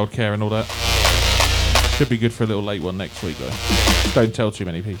childcare and all that. Should be good for a little late one next week though. Don't tell too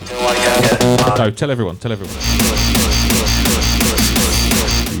many people. No, tell everyone. Tell everyone.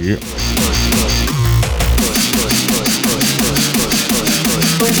 Yeah.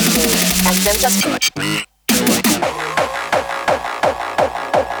 And then just touch me.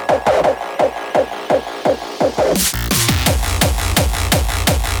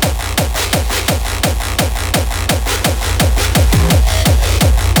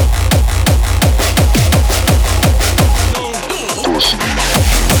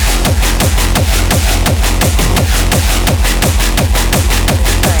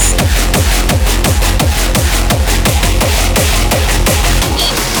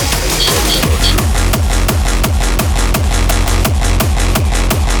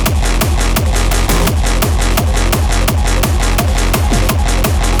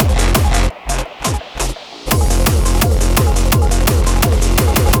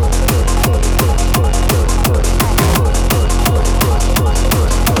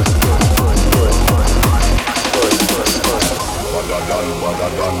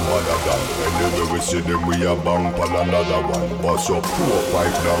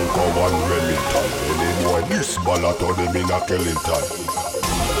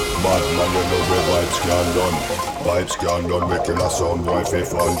 Vibes can done, making a sound boy for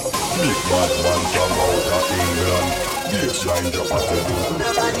fun. Big bad man come out of England. Bassline drop at the door.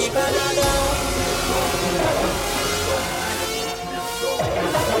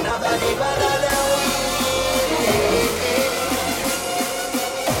 Nobody better than we.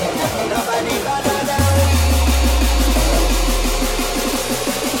 Nobody better than we.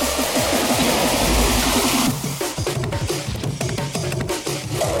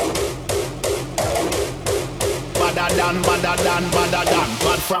 Badder than,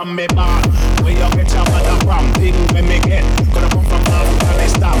 bad from me born. Where you get your mother from? Thing when me get. Coulda come from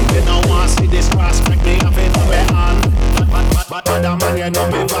Afghanistan. They don't want see this cross, make me have it on me hand. Badder man, you know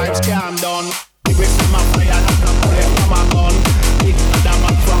me vibes can't done. Big me from a fire, not a bullet from a gun. Big badder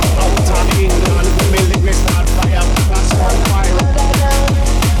man from out of England. When me lyrics start fire, pass on fire.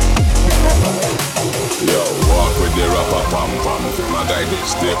 Yo, walk with the rapper pam pam. My guy did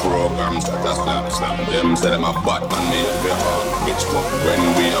stay programs that a slam them. Say them a Batman, me a be hard bitch. But when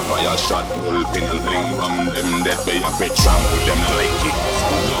we a fire shot, pull pin and bling bam. Them dead way a fit trample them like it.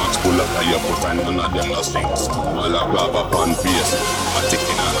 Launch pull up a your foot and none of them no slinks. All a grab up on face, a tick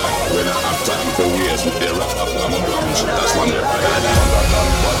in a hand. When I have time for ways with the rapper pam pam. That's one way better than.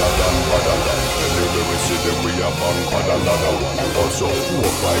 Anyway we see them we a bang badder one. Also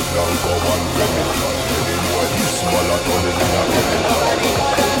 4-5 down for 1 minute.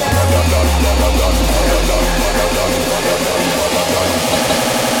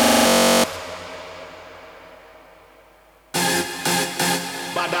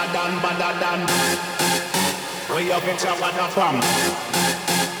 Badder than. Where you get your mother from?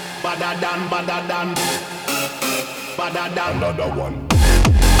 Badder than. Another one.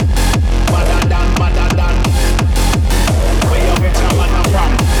 Badder than. Where you get your mother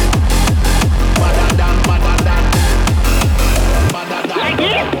from? Badder than. Like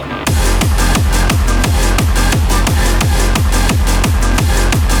it?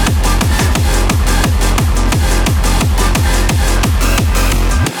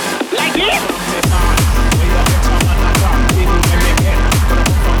 Like it?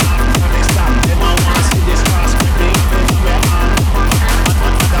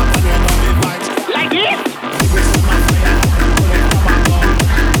 Like it?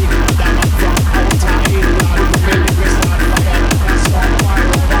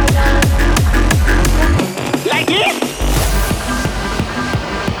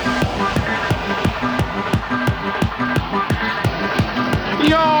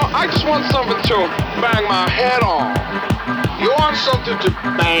 I just want something to bang my head on. You want something to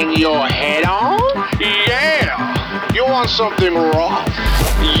bang your head on? Yeah. You want something rough?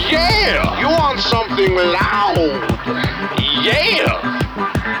 Yeah. You want something loud? Yeah.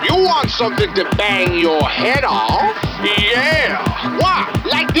 You want something to bang your head off? Yeah. What?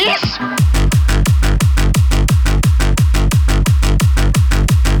 Like this?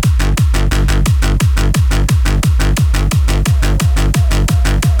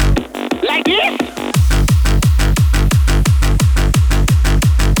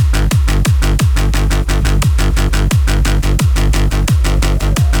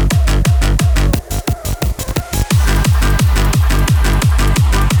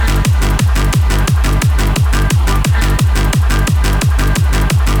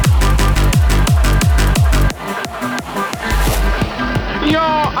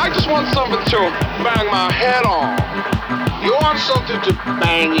 Something to bang my head on. You want something to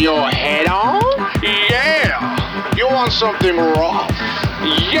bang your head on? Yeah. You want something rough?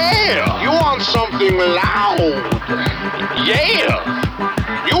 Yeah. You want something loud?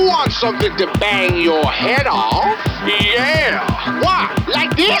 Yeah. You want something to bang your head off? Yeah. What?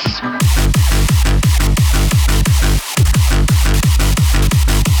 Like this?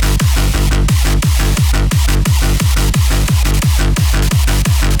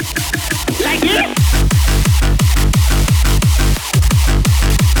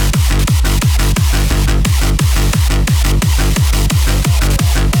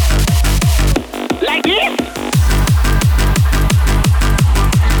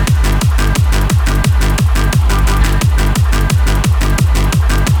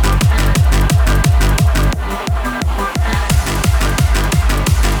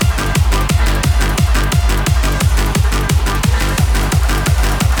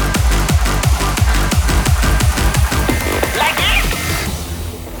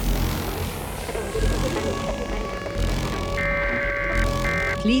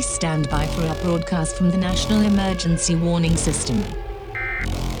 Please stand by for our broadcast from the National Emergency Warning System.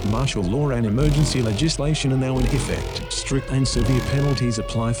 Martial law and emergency legislation are now in effect. Strict and severe penalties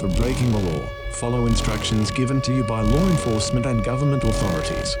apply for breaking the law. Follow instructions given to you by law enforcement and government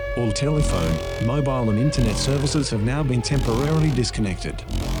authorities. All telephone, mobile and internet services have now been temporarily disconnected.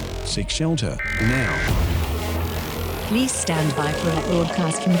 Seek shelter now. Please stand by for our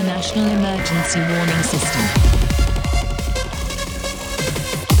broadcast from the National Emergency Warning System.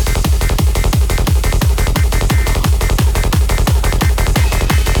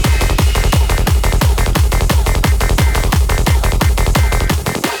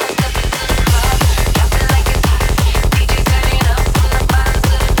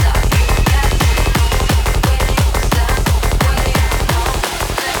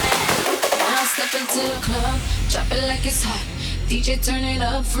 to the club, drop it like it's hot. DJ turn it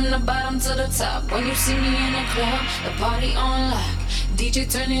up from the bottom to the top. When you see me in the club, the party on lock. DJ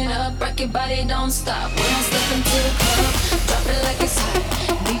turn it up, rock your body, don't stop. When I step into the club, drop it like it's hot.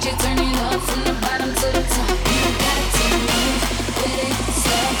 DJ turn it up from the bottom to the top. You got to move with it,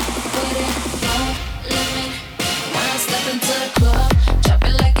 stop with it, no limit. When I step into the club, drop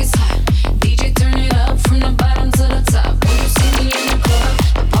it like it's hot. DJ turn it up from the bottom to the top. When you see me in the club,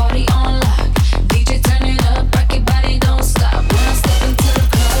 the party on lock. DJ turn it up, rock your body, don't stop. When I step into the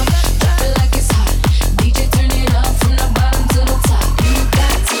club, drop it like it's hot. DJ turn it up from the bottom to the top. You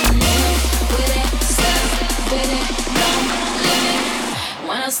got to move with it, stop with it, no limit.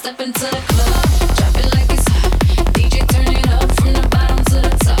 When I step into the club, drop it like it's hot. DJ turn it up from the bottom to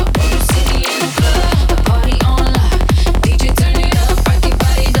the top. When you see me in the club, the party on lock. DJ turn it up, rock your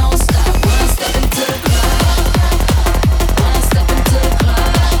body, don't stop. When I step into the club, when I step into the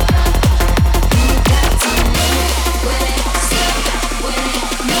club, you got to move with it, stop with it,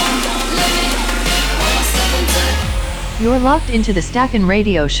 no limit. When I step into the You're locked into the Stackin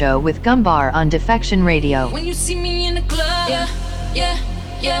Radio Show with Gumbar on Defection Radio. when you see me in the club, yeah, yeah,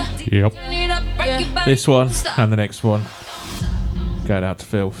 yeah. Yep. Turn it up, rock your body, This one don't stop. and the next one. Going out to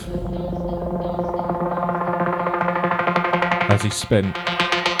Philth. As he spent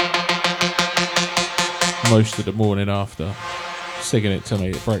most of the morning after singing it to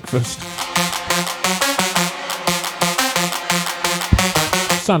me at breakfast.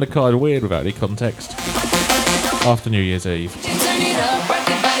 Sounded kind of weird without any context. After New Year's Eve. Turn it up, rock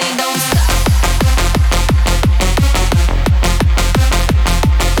your body, don't stop.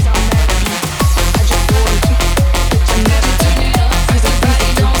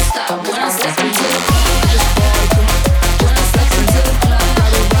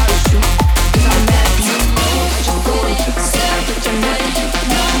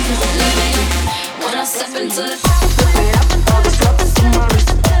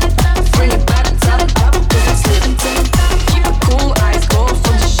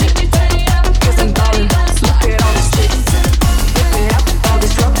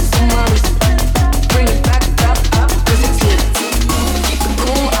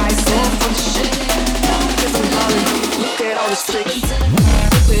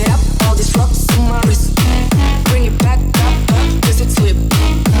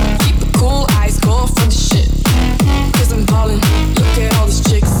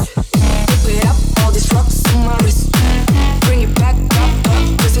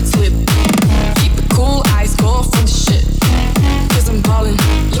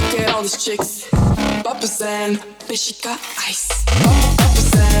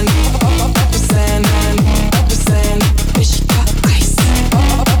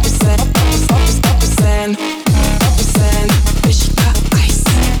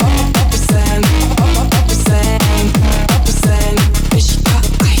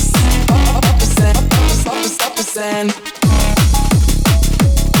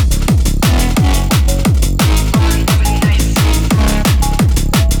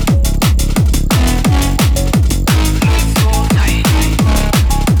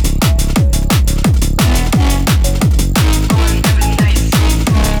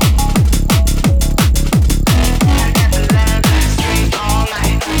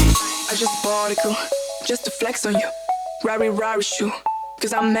 Just to flex on you, Rari shoe,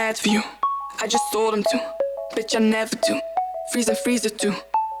 cause I'm mad for you. I just told him to, bitch I never do. Freeze it too,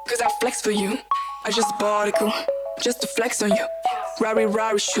 cause I flex for you. I just bought a girl, just to flex on you.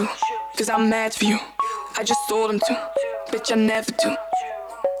 Rari shoe, cause I'm mad for you. I just told him to, bitch I never do.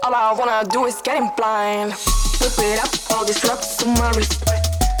 All I wanna do is get him blind. Whip it up, all these rocks on my wrist.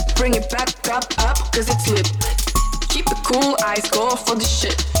 Bring it back up, cause it's lit. Keep it cool, eyes go for the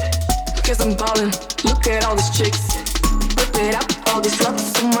shit. Cause I'm ballin', look at all these chicks. Whip it up, all these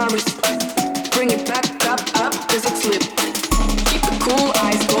rocks on my wrist. Bring it back up, cause it's lit. Keep it cool,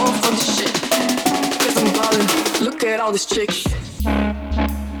 eyes go for the shit. Cause I'm ballin', look at all these chicks.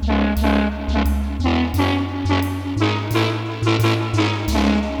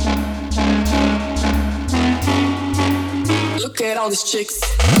 Look at all these chicks.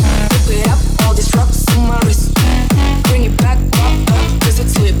 Whip it up, all these rocks on my wrist. Bring it back up, cause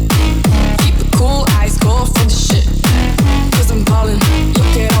it's lit. Keep it cool, eyes go for the shit. Cause I'm ballin',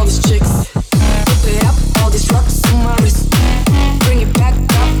 look at all these chicks. Whip it up, all these rocks on my wrist. Bring it back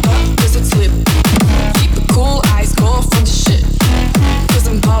up, cause it's lit. Keep it cool, eyes go for the shit. Cause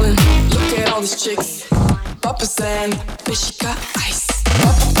I'm ballin', look at all these chicks. Papa San, bitch, she got ice.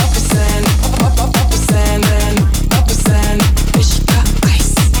 Papa San, Papa San, Papa San, bitch, she got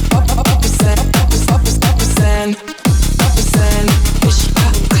ice. Papa San, Papa San, Papa San, bitch, she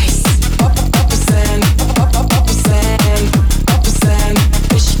got ice. Papa San,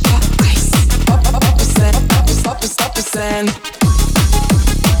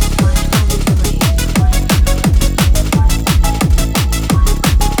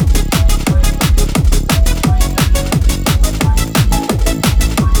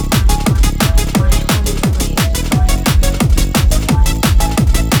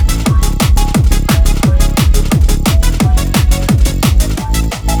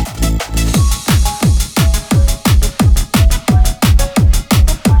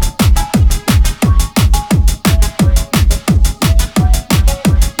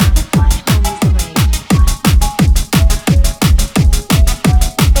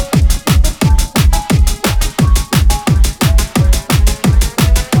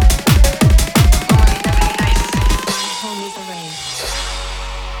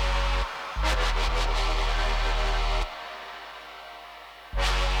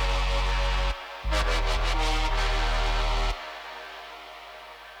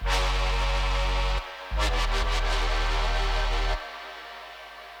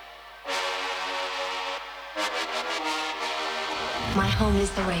 My home is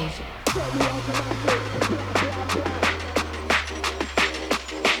the rave.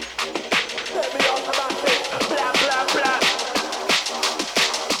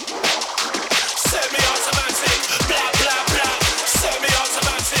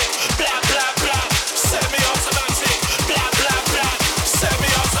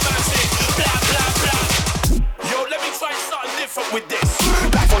 With this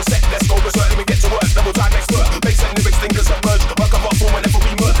life on set, let's go berserk. Let me get to work, double time expert. Make some lyrics, thinkers submerge. Work up for whenever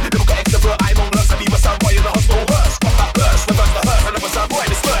we merge. Little got extrovert, I don't learn. So leave a sound boy in the hospital hearse. Pop that burst, reverse the hearse. Another sound boy in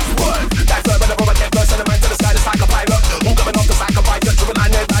this first word. Dive further, whenever I get burst. And the man to the sky is like a pilot. All coming off the side of Python. Triple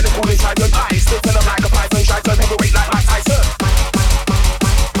line, head, line, cooling trident. I still feel them like a python. Try to heavyweight like Mike Tyson.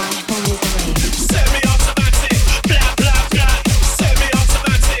 Semi-automatic, blah, blah, blah.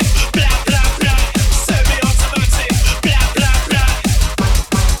 Semi-automatic, blah, blah, blah. Semi-automatic, blah, blah, blah.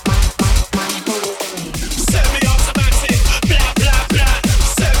 Semi-automatic, blah, blah, blah.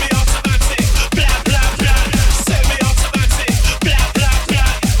 Semi-automatic, blah, blah, blah. Semi-automatic, blah, blah,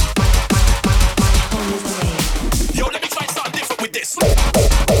 blah. Yo, let me try something different with this.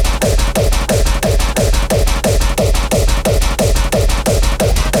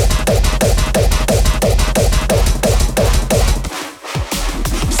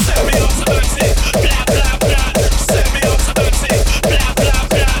 Semi-automatic, blah, blah, blah. Semi-automatic, blah, blah,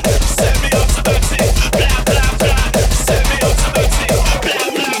 blah. Semi-automatic, blah, blah, blah. Semi-automatic, blah,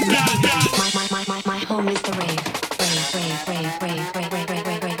 blah, blah, blah. My home is the rave.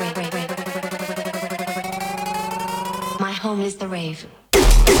 My home is the rave.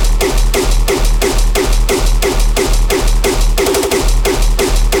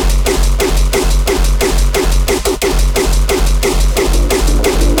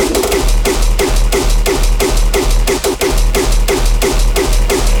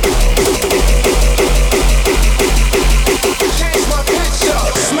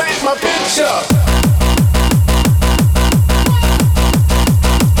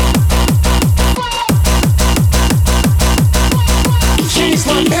 Change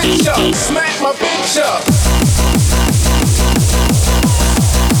my picture, smack my picture.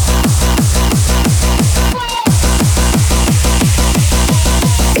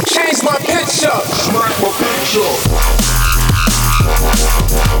 Change my picture, smack my picture. Change my picture,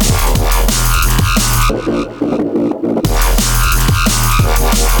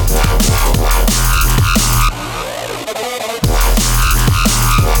 smack my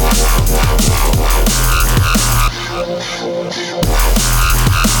picture.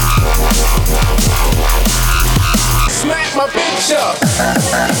 Smack my picture.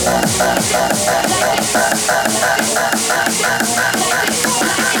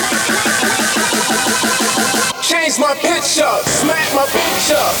 Change my picture. Smack my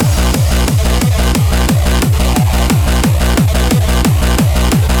picture.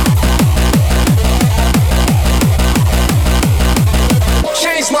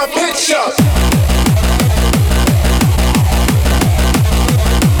 Change my picture.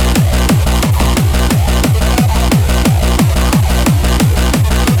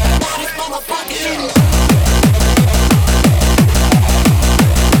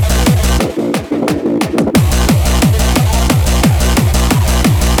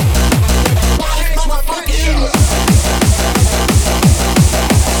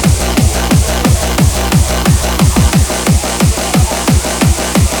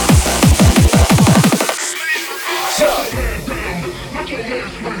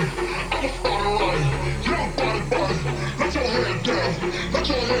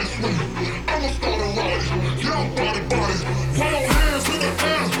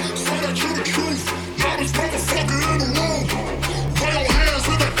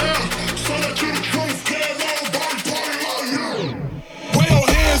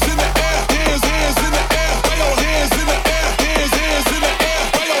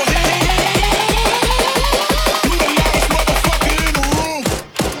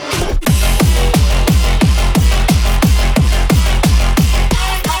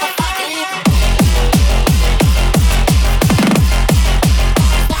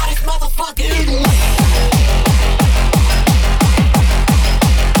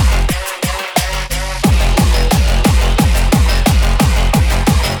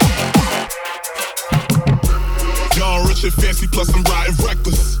 Shit fancy, plus I'm riding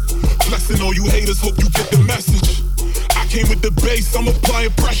reckless. Flexing all you haters, hope you get the message. I came with the bass, I'm applying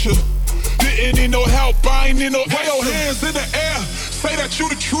pressure. Didn't need no help, I ain't need no. Wave your hands in the air, say that you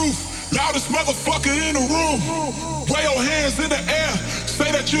the truth. Loudest motherfucker in the room. Wave your hands in the air,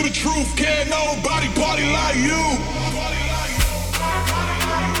 say that you the truth. Can't nobody party like you.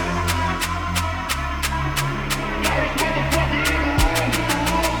 Loudest motherfucker in the room.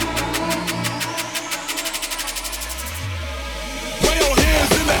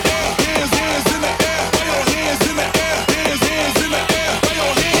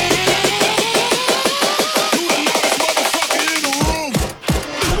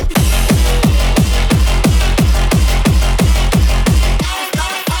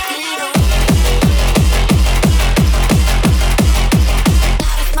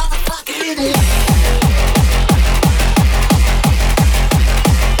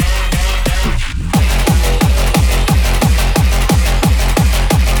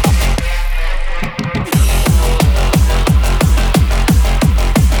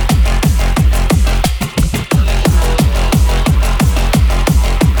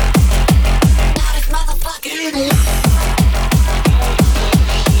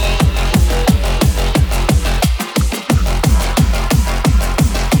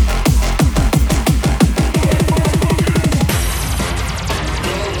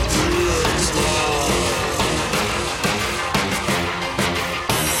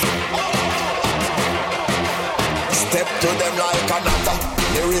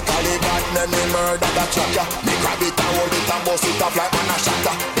 Lyrically bad, then me murder the tracker. Me grab it and hold it and bust it up like man a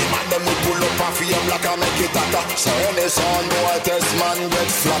shatter. The man them we pull up and fame like a make it hotter. So any son boy test man get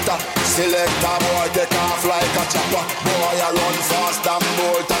flatter. Select a boy take off like a chopper. Boy I run fast and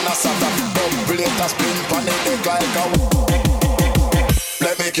bolt and a sucker. Double it a spin pan it neck like a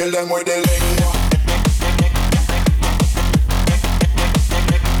let me kill them with the lingua.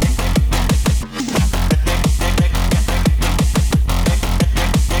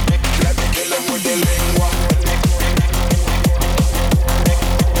 Let me kill them with the lingua.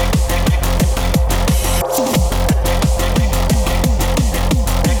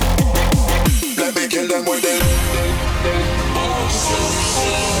 Let me kill them with the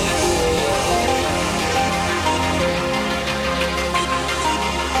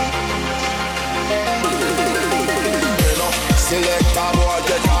select a boy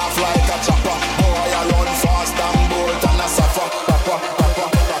take off like a chopper. Boy I run fast and bolt and a suffer.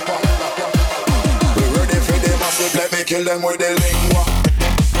 We ready for the massive, let me kill them with the lingua.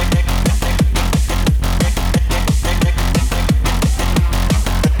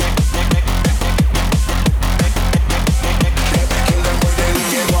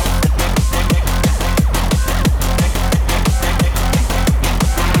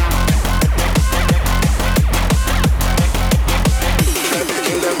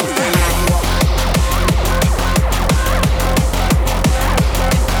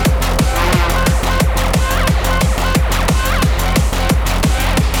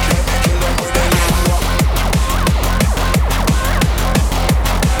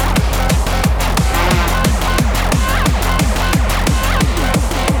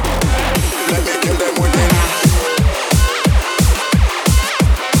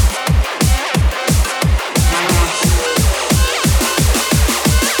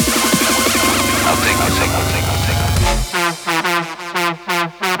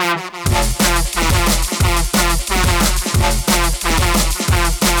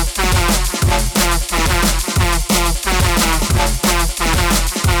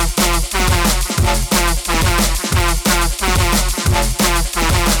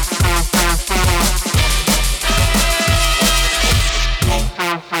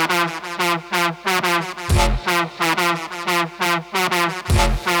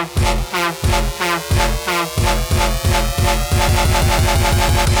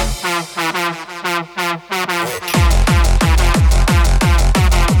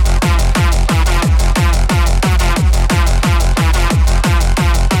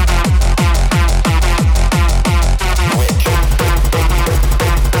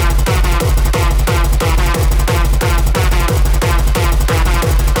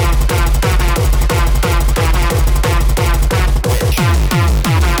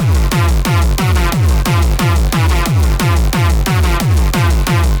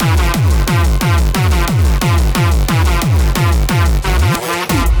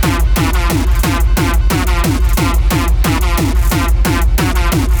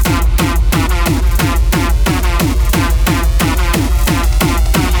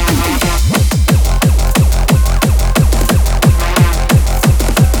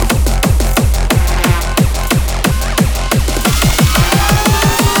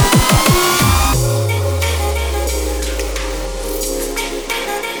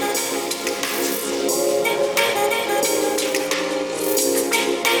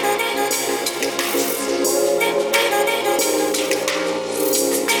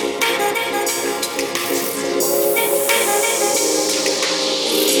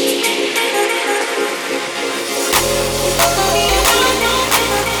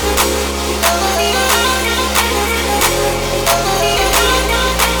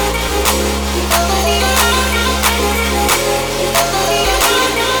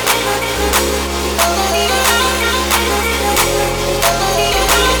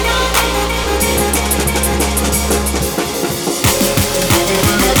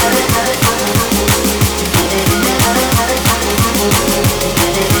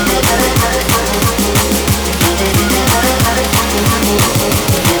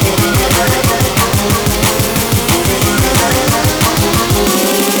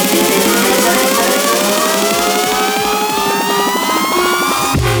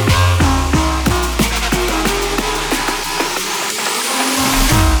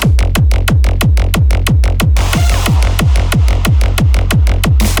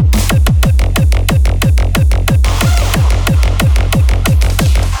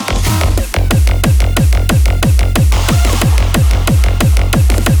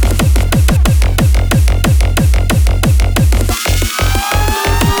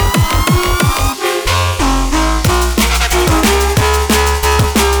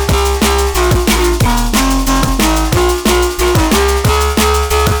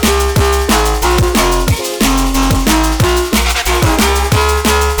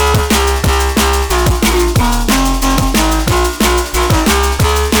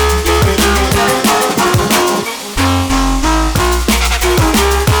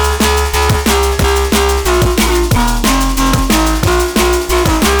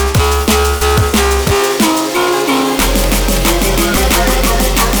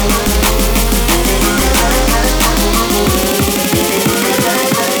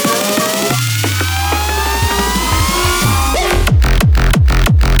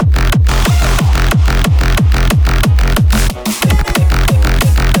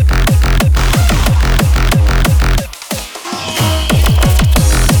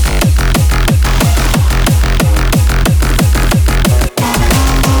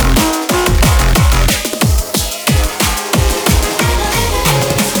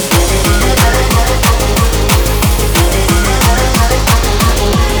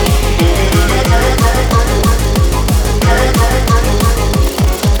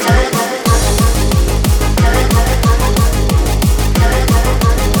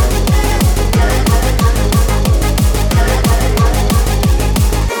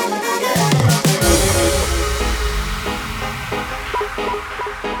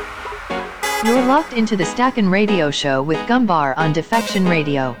 locked into the Stackin Radio Show with Gumbar on Defection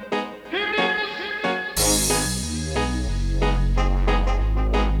Radio.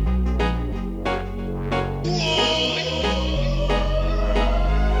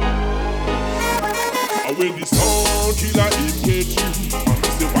 When the sound killer him get you,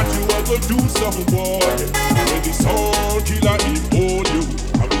 say what you ever do, some boy. When the sound killer him hold you,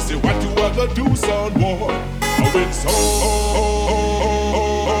 I will say what you ever do, son boy. When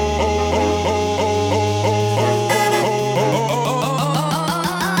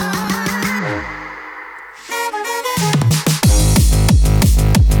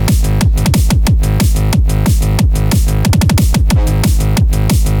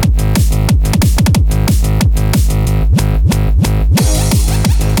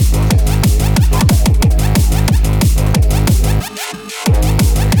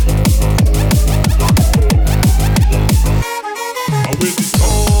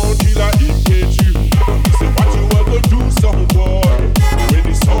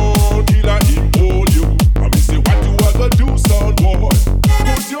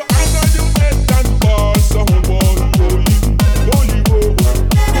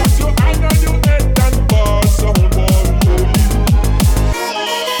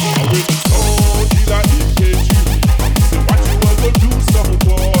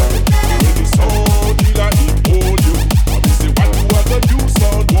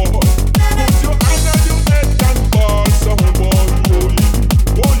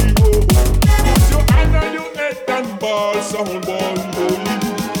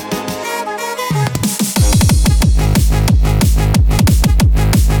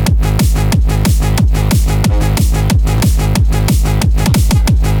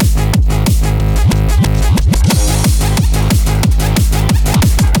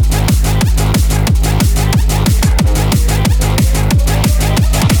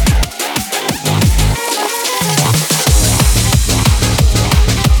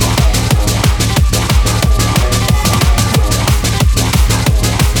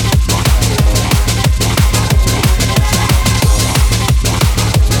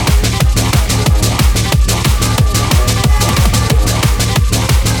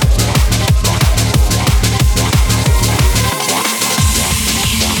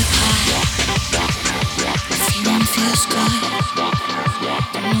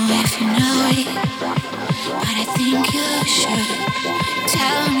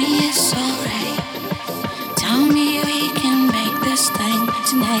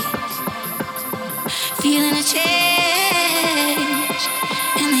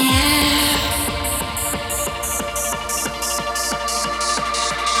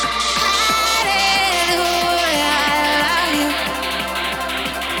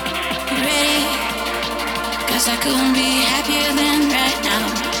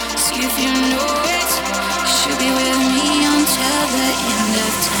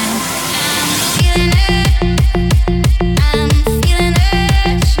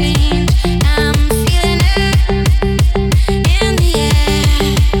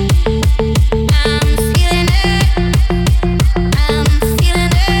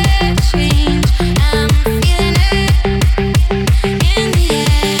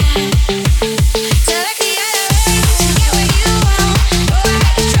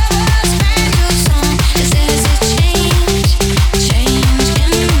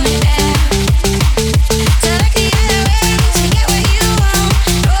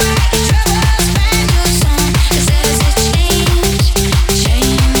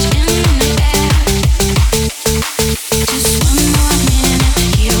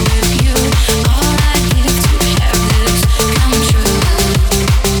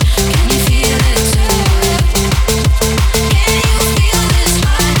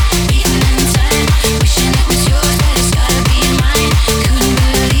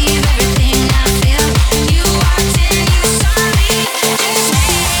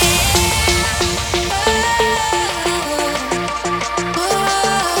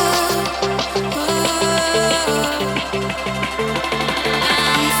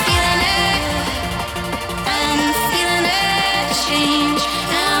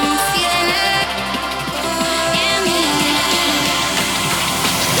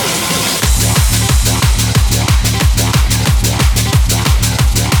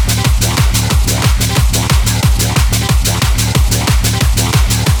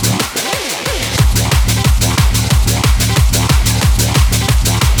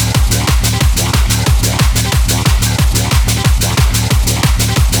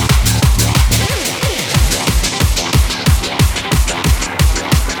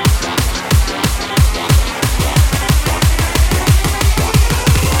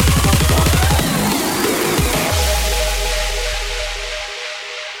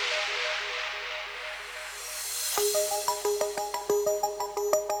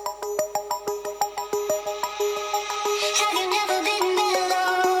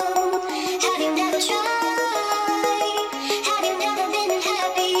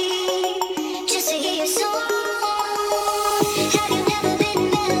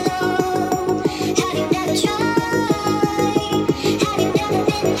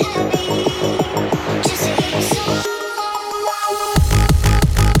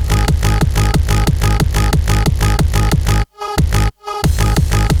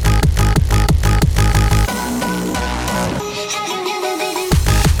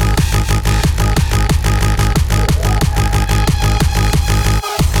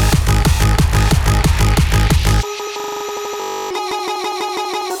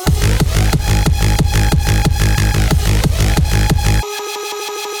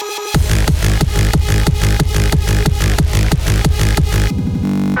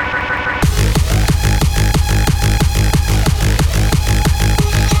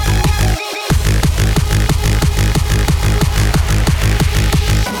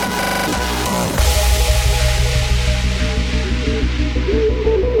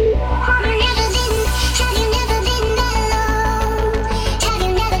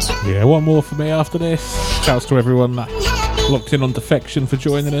Yeah, one more for me after this. Shouts to everyone that locked in on Defection for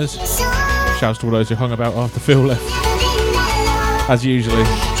joining us. Shouts to all those who hung about after Phil left. As usually,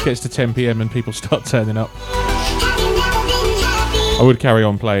 it gets to 10 PM and people start turning up. I would carry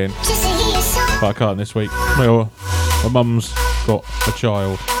on playing, but I can't this week. My mum's got a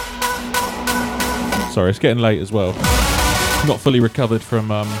child. Sorry, it's getting late as well. Not fully recovered from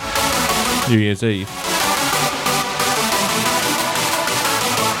New Year's Eve.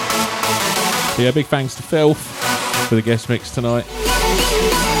 But yeah, big thanks to Philth for the guest mix tonight.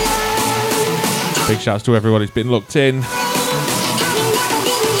 Big shouts to everyone who's been locked in.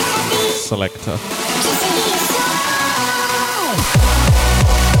 Selector.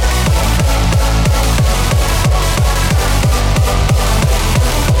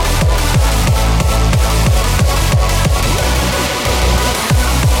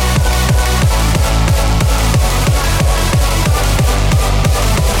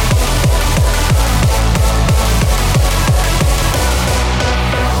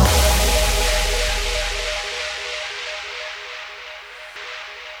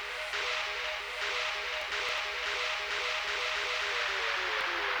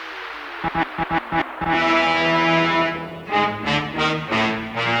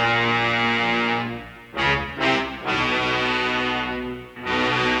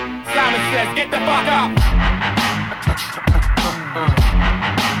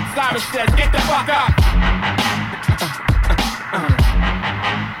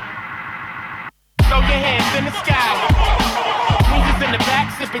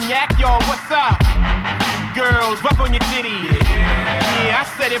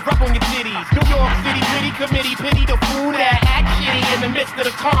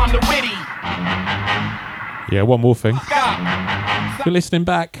 Yeah, one more thing. If you're listening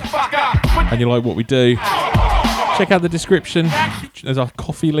back and you like what we do, check out the description. There's a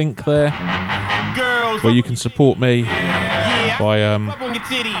coffee link there where you can support me by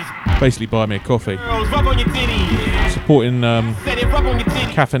basically buy me a coffee. Supporting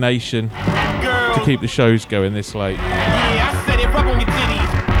caffeination to keep the shows going this late.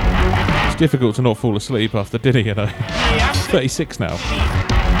 It's difficult to not fall asleep after dinner, you know. 36 now.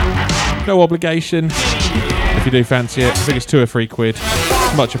 No obligation. If you do fancy it, I think it's £2 or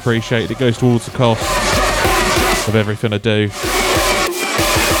 £3. Much appreciated. It goes towards the cost of everything I do.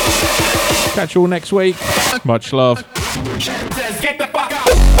 Catch you all next week. Much love. Get the fuck out.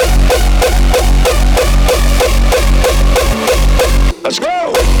 Let's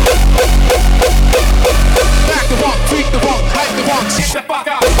go! Back the walk, tweak the walk, hype the walk, get the fuck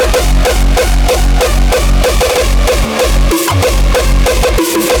out.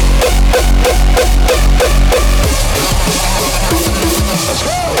 Let's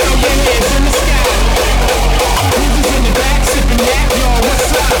go! Throw your hands in the sky. Niggas in the back sipping that, y'all,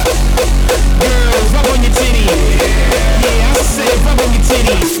 what's up? Girls, rub on your titties. Yeah, I said rub on your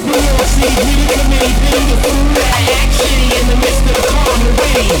titties. New York City, gritty, committee, pity, the fool that act shitty in the midst of the calm and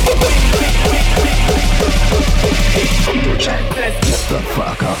witty. Get the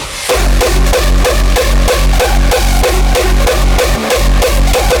fuck up.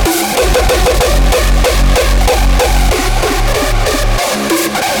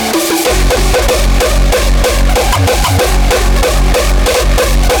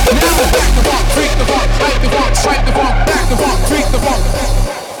 Now back the walk, freak the walk, hype the walk, swipe the walk, back the walk, freak the walk.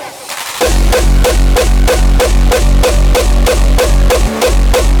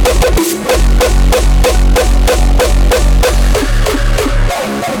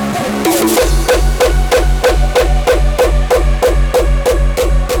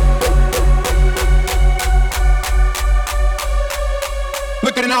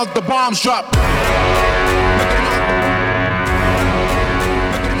 Looking out, the bombs drop.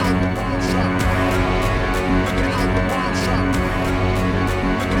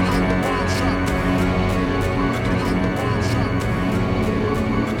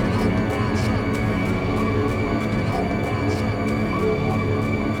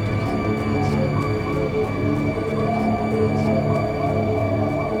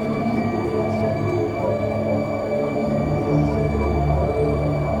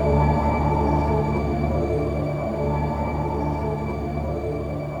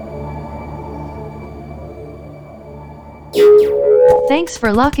 Thanks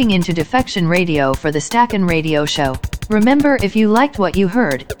for locking into Defection Radio for the Stackin Radio Show. Remember, if you liked what you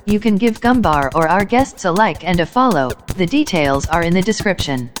heard, you can give Gumbar or our guests a like and a follow. The details are in the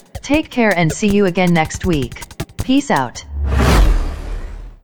description. Take care and see you again next week. Peace out.